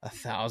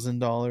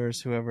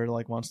 $1,000, whoever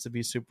like wants to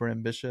be super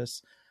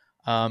ambitious.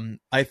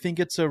 I think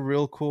it's a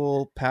real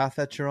cool path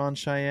that you're on,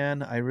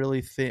 Cheyenne. I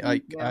really think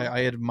thank you.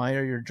 I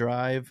admire your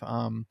drive.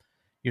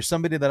 You're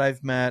somebody that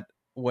I've met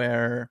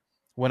where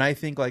when I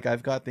think like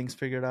I've got things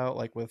figured out,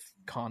 like with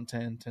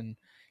content and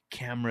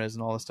cameras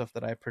and all the stuff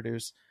that I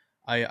produce,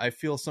 I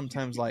feel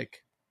sometimes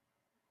like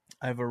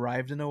I've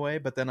arrived in a way,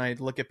 but then I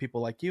look at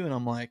people like you and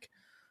I'm like,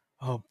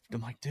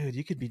 dude,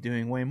 you could be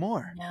doing way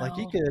more. Like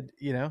you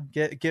No,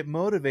 could, get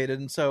motivated.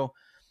 And so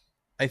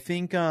I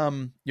think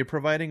you're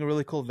providing a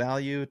really cool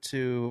value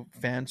to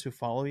fans who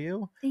follow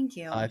you. thank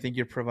you. I think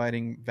you're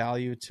providing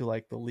value to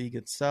like the league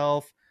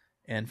itself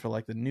and for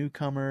like the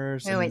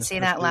newcomers, Wait, and wait, say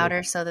that especially with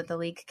louder so that the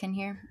league can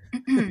hear.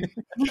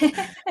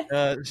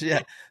 yeah,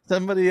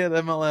 somebody at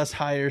MLS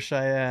hire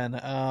Cheyenne.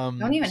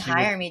 Don't even She would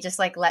hire me. Just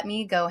like let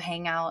me go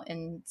hang out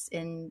in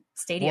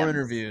more stadiums.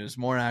 interviews,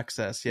 more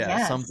access, yeah,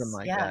 something Yes,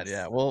 like that. Yeah.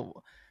 yes.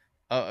 Well,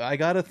 I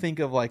got to think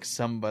of like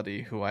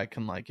somebody who I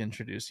can like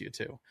introduce you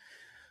to.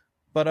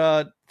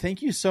 But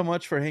thank you so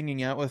much for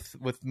hanging out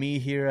with me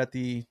here at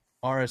the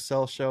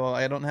RSL show.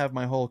 I don't have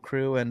my whole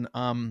crew, and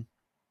I'm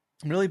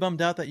really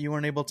bummed out that you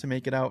weren't able to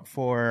make it out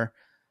for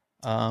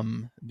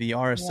the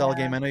RSL Yeah.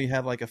 game. I know you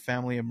had like a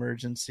family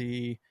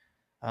emergency.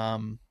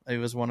 It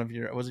was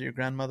was it your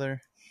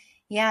grandmother?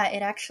 Yeah,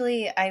 it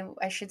actually,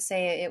 I should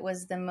say it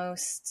was the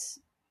most,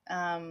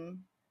 um,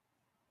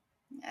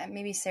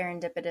 maybe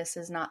serendipitous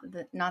is not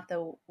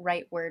the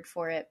right word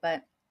for it,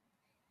 but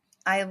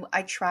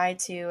I try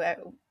to,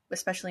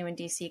 especially when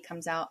DC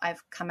comes out,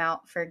 I've come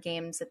out for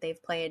games that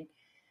they've played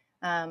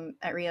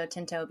at Rio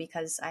Tinto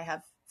because I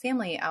have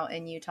family out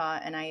in Utah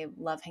and I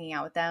love hanging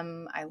out with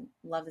them. I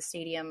love the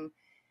stadium,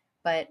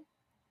 but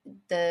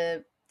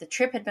the the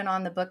trip had been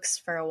on the books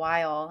for a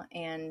while,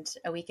 and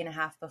a week and a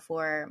half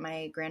before,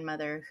 my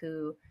grandmother,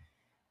 who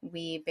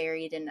we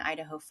buried in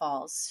Idaho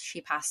Falls, she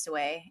passed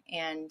away.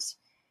 And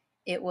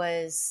it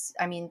was,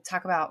 I mean,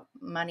 talk about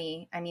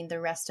money. I mean, the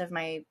rest of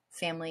my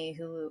family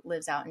who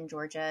lives out in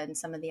Georgia and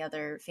some of the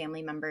other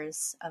family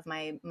members of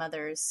my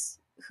mother's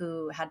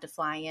who had to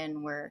fly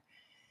in were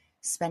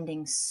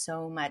spending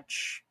so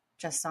much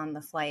just on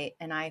the flight.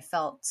 And I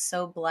felt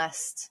so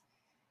blessed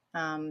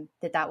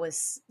that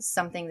was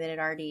something that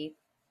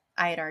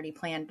I had already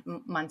planned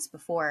months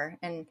before.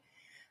 And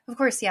of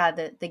course, yeah,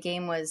 the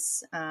game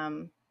was,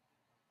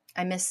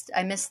 I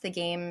missed the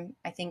game.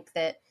 I think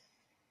that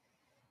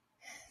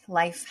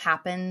life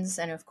happens.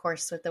 And of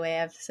course, with the way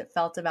I've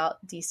felt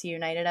about DC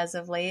United as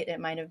of late, it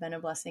might have been a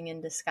blessing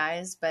in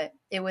disguise, but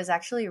it was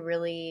actually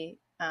really,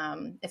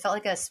 it felt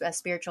like a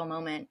spiritual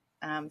moment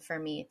for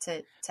me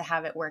to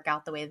have it work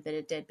out the way that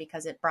it did,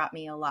 because it brought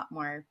me a lot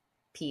more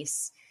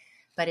peace.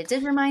 But it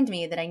did remind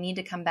me that I need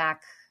to come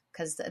back,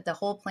 because the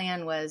whole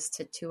plan was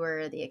to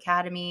tour the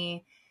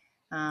academy,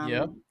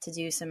 to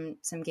do some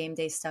game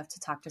day stuff, to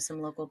talk to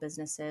some local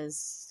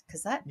businesses,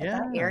 because that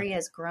area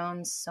has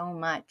grown so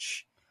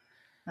much.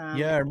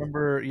 I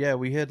remember. Yeah,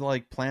 we had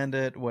like planned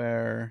it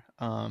where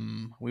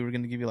we were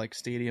going to give you like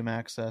stadium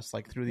access,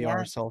 like through the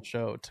RSL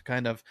show to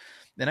kind of.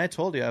 And I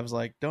told you, I was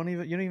like, you don't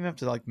even have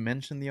to like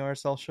mention the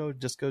RSL show.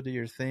 Just go do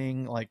your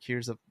thing. Like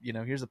here's a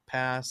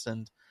pass.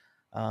 And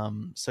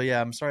so yeah,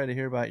 I'm sorry to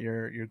hear about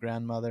your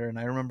grandmother. And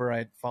I remember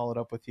I followed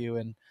up with you,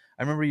 and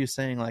I remember you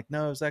saying like,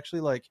 no, it was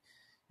actually like,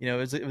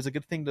 it was a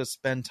good thing to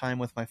spend time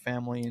with my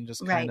family and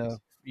just kind of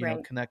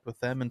connect with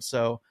them. And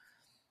so.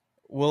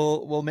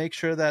 We'll make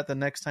sure that the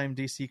next time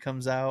DC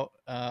comes out,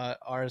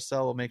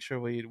 RSL, we'll make sure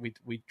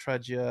we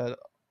trudge you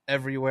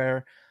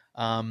everywhere.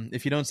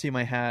 If you don't see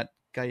my hat,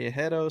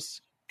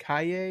 Callejeros,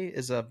 Calle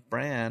is a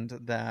brand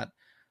that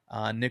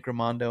Nick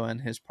Raimondo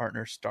and his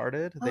partner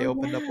started. They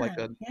opened up like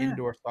an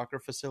indoor soccer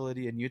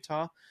facility in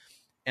Utah,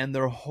 and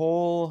their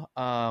whole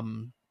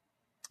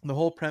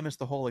premise,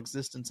 the whole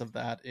existence of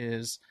that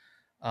is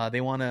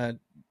they want to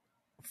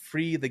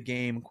free the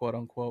game, quote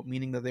unquote,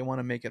 meaning that they want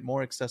to make it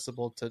more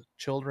accessible to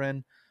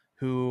children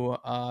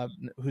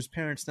whose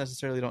parents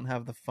necessarily don't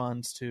have the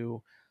funds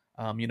to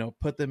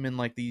put them in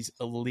like these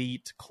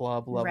elite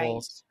club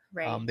levels.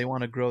 Right. They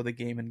want to grow the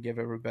game and give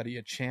everybody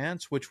a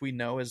chance, which we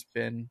know has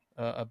been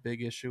a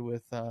big issue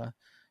with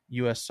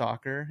US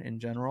soccer in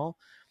general.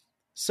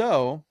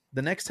 So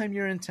the next time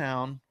you're in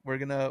town,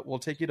 we'll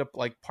take you to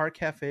like Park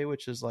Cafe,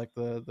 which is like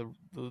the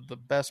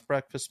best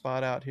breakfast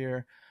spot out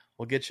here.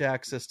 We'll get you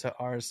access to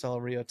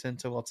RSL Rio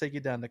Tinto. We'll take you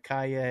down to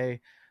Calle.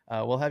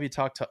 We'll have you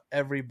talk to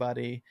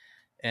everybody.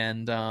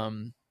 And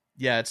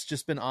it's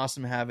just been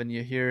awesome having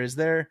you here.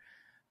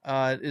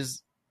 And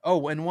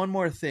one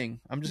more thing.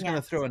 I'm just going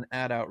to throw an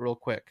ad out real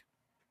quick.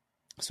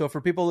 So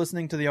for people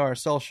listening to the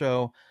RSL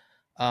show,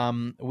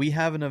 we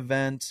have an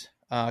event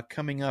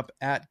coming up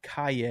at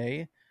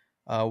Calle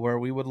where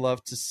we would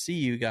love to see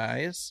you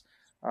guys.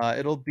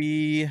 It'll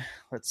be,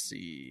 let's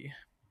see.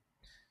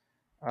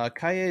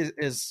 Calle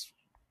is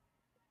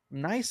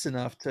nice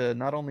enough to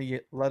not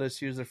only let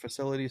us use their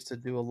facilities to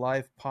do a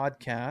live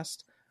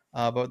podcast,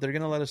 but they're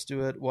going to let us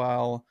do it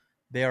while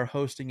they are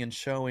hosting and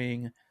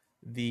showing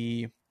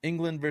the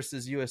England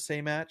versus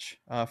USA match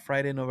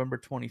Friday, November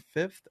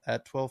 25th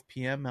at 12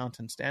 p.m.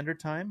 Mountain Standard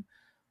Time.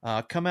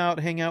 Come out,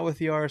 hang out with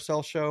the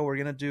RSL show. We're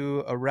going to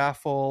do a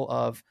raffle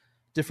of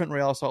different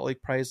Real Salt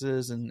Lake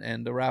prizes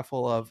and a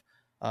raffle of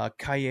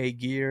Calle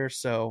gear.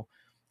 So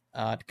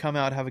come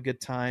out, have a good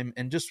time,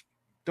 and just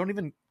don't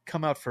even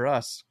come out for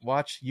us.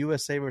 Watch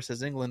USA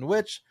versus England,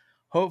 which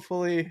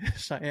hopefully,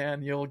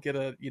 Cheyenne, you'll get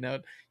a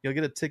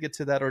ticket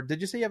to that. Or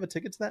did you say you have a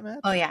ticket to that match?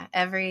 Oh yeah,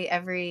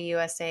 every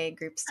USA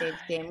group stage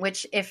game.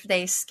 Which if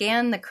they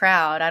scan the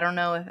crowd, I don't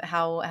know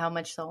how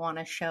much they'll want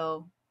to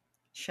show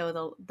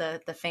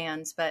the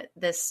fans. But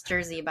this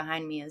jersey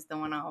behind me is the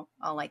one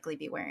I'll likely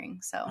be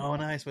wearing. So. Oh,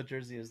 nice. What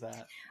jersey is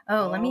that?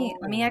 Let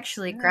me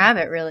actually grab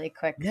it really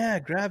quick. Yeah,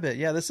 grab it.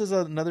 Yeah, this is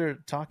another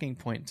talking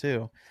point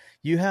too.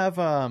 You have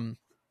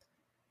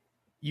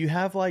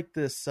like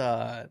this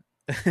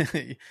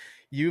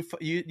you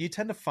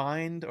tend to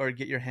find or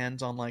get your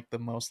hands on like the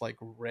most like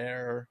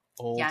rare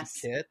old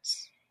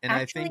kits. And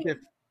actually, I think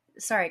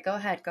sorry, go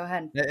ahead.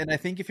 And I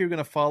think if you're going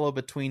to follow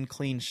Between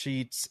Clean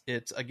Sheets,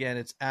 it's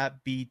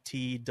at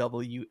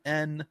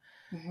BTWN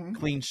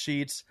Clean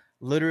Sheets.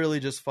 Literally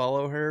just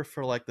follow her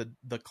for like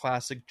the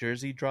classic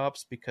jersey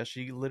drops, because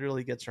she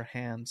literally gets her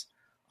hands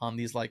on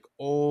these like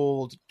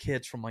old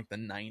kits from like the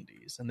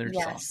 90s, and they're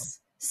just awesome.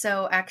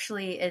 So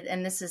actually,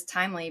 and this is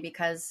timely,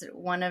 because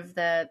one of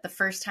the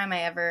first time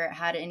I ever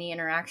had any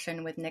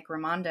interaction with Nick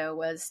Raimondo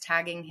was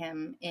tagging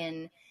him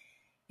in.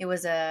 It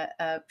was a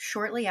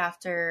shortly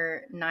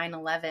after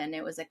 9/11.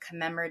 It was a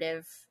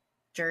commemorative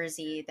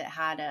jersey that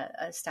had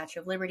a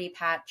Statue of Liberty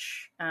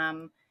patch,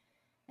 and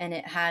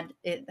it had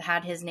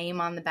his name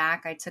on the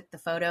back. I took the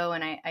photo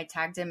and I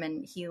tagged him,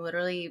 and he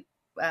literally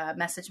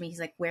messaged me.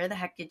 He's like, "Where the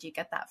heck did you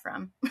get that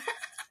from?"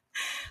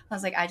 I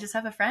was like, I just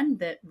have a friend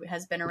that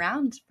has been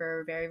around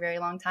for a very, very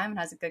long time and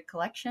has a good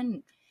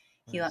collection.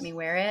 He let me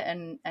wear it,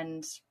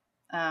 and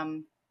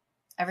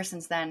ever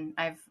since then,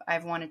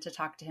 I've wanted to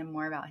talk to him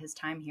more about his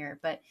time here.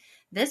 But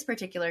this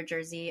particular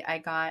jersey I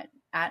got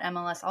at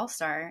MLS All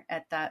Star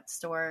at that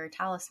store,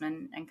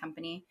 Talisman and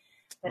Company.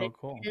 But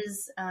cool. It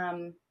is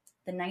the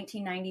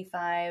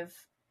 1995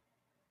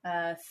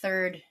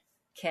 third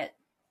kit.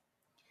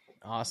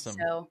 Awesome.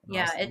 So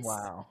yeah, awesome.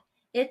 Wow.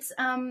 It's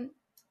the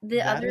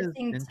That other is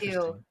thing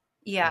too.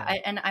 Yeah,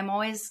 I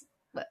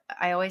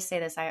always say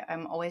this.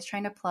 I'm always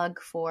trying to plug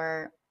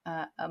for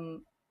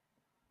an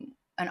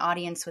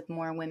audience with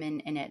more women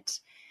in it.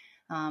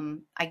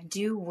 I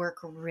do work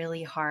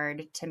really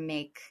hard to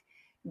make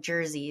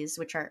jerseys,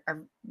 which are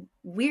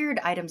weird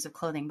items of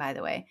clothing, by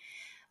the way.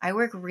 I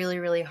work really,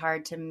 really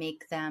hard to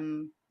make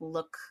them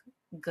look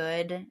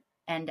good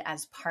and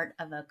as part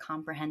of a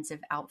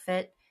comprehensive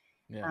outfit.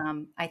 Yeah.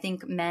 I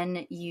think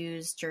men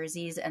use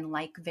jerseys and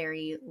like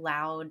very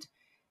loud,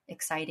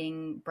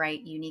 exciting,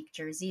 bright, unique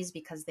jerseys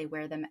because they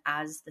wear them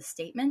as the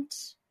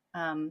statement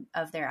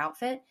of their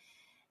outfit.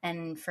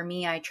 And for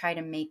me, I try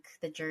to make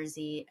the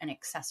jersey an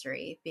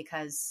accessory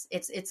because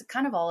it's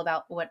kind of all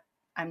about what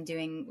I'm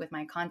doing with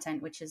my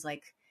content, which is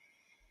like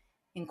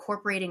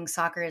incorporating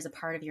soccer as a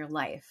part of your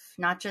life,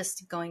 not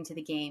just going to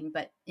the game,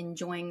 but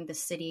enjoying the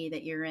city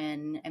that you're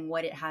in and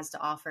what it has to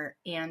offer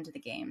and the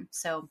game.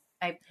 So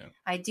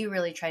I do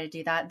really try to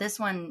do that. This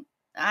one,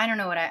 I don't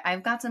know what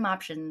I've got some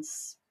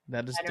options.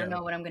 That is I don't dope.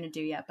 know what I'm going to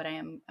do yet, but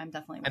I'm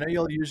definitely. I know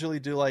you'll usually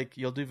do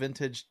you'll do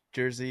vintage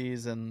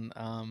jerseys and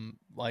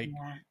like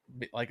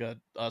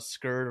a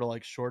skirt or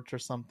like shorts or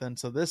something.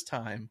 So this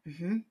time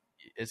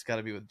it's got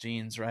to be with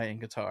jeans, right? In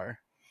Qatar.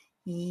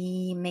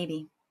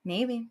 Maybe.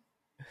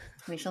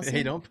 We shall see.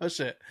 Hey, don't push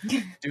it.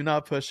 Do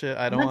not push it.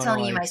 I don't want to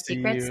telling you my see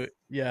secrets. you.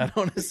 Yeah, I don't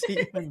want to see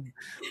you in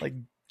like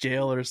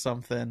jail or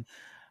something.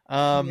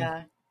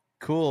 Yeah.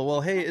 Cool. Well,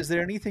 hey, is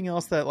there anything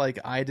else that like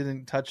I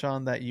didn't touch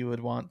on that you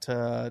would want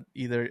to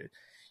either?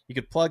 You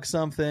could plug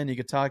something, you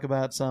could talk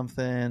about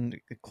something,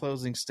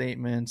 closing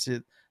statements.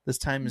 This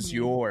time is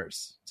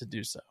yours to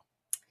do so.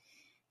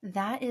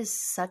 That is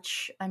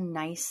such a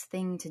nice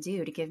thing to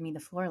do, to give me the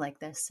floor like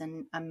this.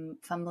 And I'm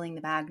fumbling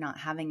the bag not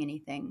having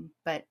anything.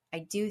 But I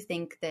do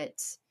think that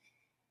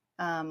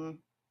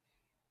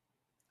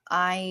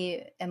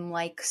I am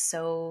like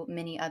so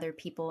many other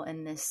people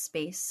in this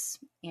space,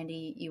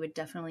 Andy, you would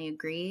definitely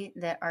agree,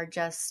 that are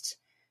just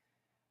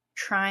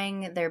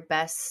trying their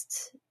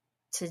best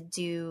to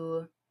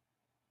do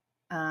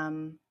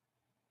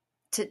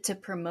to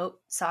promote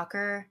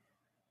soccer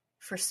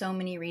for so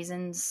many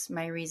reasons.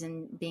 My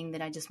reason being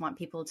that I just want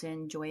people to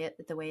enjoy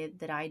it the way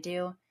that I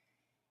do.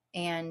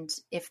 And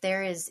if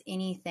there is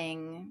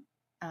anything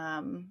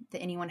that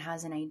anyone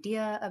has an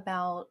idea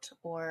about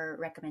or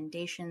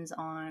recommendations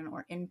on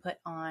or input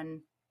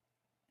on,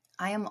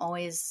 I am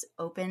always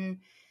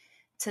open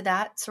to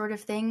that sort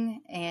of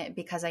thing, and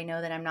because I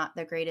know that I'm not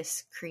the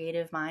greatest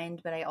creative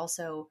mind, but I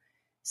also,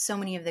 so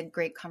many of the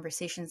great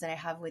conversations that I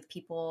have with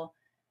people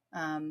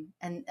and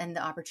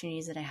the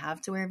opportunities that I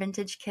have to wear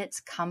vintage kits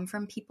come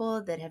from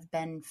people that have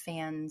been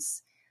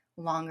fans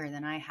longer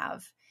than I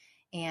have.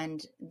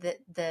 And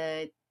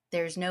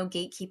there's no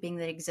gatekeeping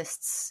that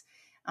exists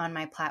on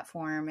my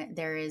platform.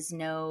 There is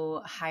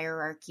no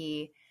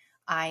hierarchy.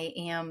 I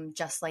am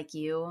just like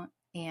you.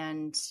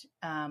 And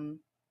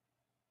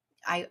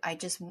I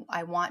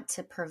want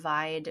to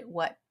provide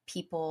what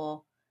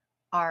people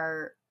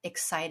are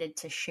excited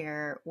to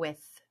share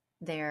with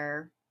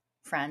their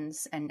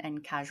friends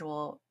and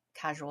casual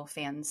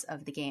fans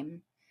of the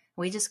game.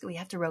 We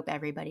have to rope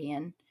everybody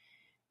in.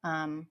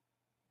 And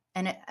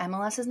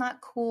MLS is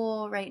not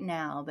cool right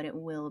now, but it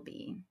will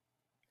be.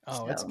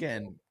 Oh, it's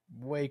getting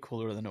way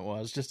cooler than it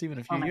was just even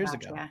a few years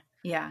ago.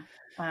 Yeah.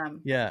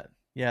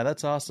 Yeah,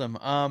 that's awesome.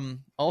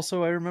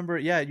 Also I remember,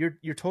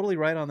 you're totally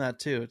right on that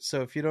too.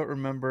 So if you don't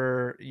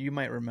remember, you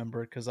might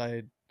remember,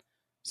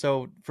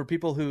 so for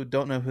people who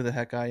don't know who the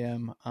heck I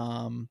am,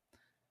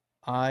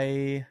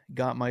 I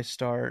got my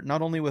start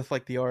not only with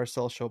like the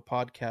RSL Show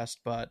podcast,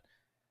 but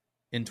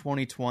in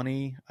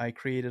 2020 I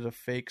created a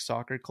fake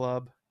soccer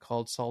club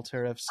called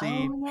Saltaire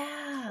FC. Oh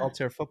yeah.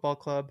 Saltaire Football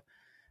Club.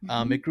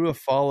 It grew a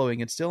following.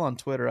 It's still on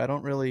Twitter. I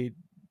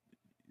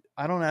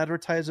don't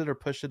advertise it or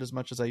push it as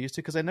much as I used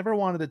to because I never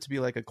wanted it to be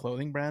like a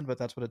clothing brand, but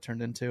that's what it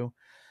turned into.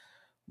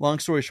 Long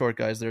story short,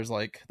 guys, there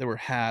were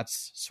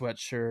hats,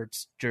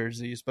 sweatshirts,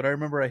 jerseys, but I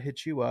remember I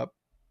hit you up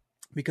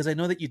because I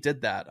know that you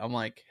did that. I'm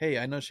like, hey,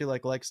 I know she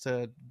likes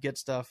to get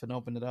stuff and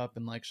open it up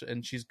and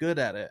and she's good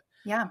at it.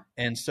 Yeah.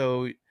 And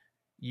so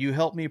you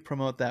helped me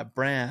promote that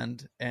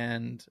brand,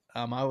 and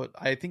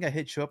I think I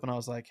hit you up and I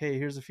was like, hey,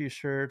 here's a few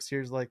shirts,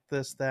 here's like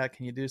this, that,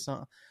 can you do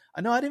something?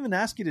 I know I didn't even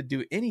ask you to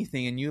do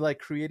anything, and you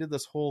created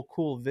this whole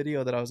cool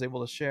video that I was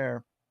able to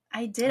share.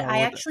 I did. I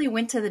actually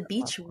went to the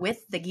beach with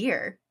the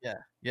gear.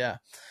 Yeah.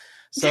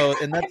 So,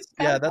 and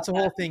that's a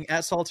whole thing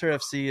at Saltaire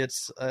FC.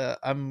 It's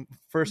I'm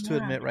first to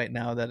admit right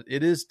now that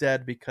it is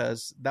dead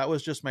because that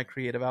was just my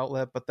creative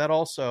outlet, but that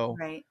also,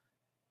 right,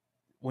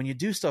 when you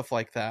do stuff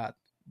like that,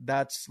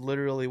 that's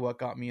literally what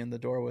got me in the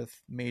door with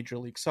Major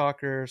League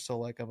Soccer. So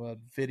like I'm a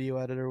video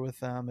editor with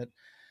them.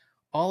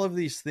 All of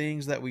these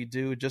things that we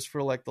do just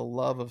for like the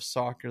love of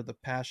soccer, the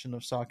passion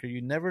of soccer.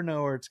 You never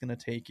know where it's going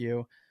to take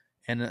you.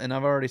 And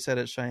I've already said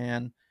it,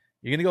 Cheyenne,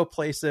 you're going to go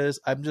places.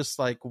 I'm just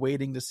like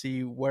waiting to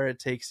see where it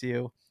takes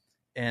you.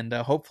 And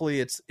hopefully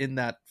it's in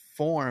that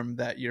form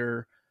that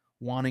you're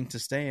wanting to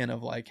stay in,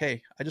 of like,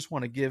 hey, I just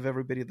want to give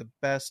everybody the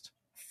best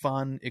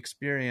fun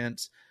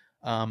experience,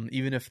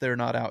 even if they're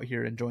not out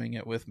here enjoying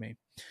it with me.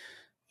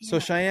 So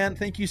Cheyenne,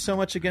 thank you so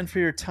much again for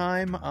your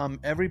time.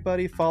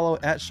 Everybody follow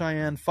at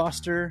Cheyenne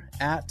Foster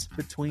at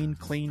Between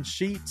Clean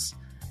Sheets,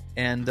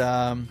 and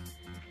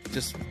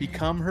just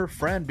become her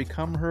friend,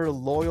 become her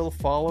loyal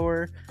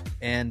follower.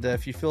 And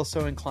if you feel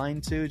so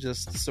inclined to,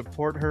 just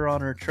support her on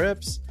her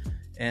trips.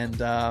 And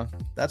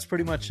that's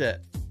pretty much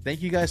it.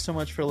 Thank you guys so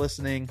much for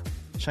listening.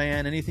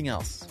 Cheyenne, anything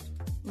else?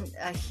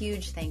 A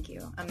huge thank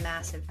you. A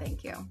massive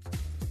thank you.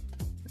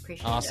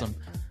 Appreciate it. Awesome.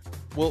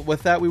 Well,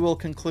 with that, we will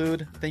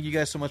conclude. Thank you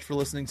guys so much for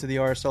listening to the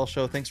RSL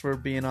show. Thanks for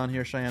being on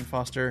here, Cheyenne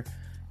Foster.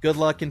 Good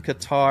luck in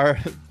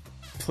Qatar.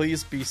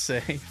 Please be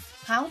safe.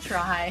 I'll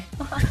try.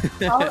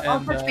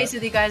 I'll touch base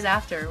with you guys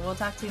after. We'll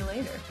talk to you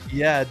later.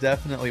 Yeah,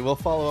 definitely. We'll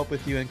follow up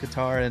with you in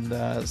Qatar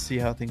and see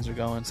how things are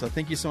going. So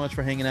thank you so much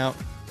for hanging out.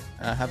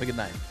 Have a good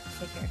night.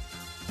 Take care.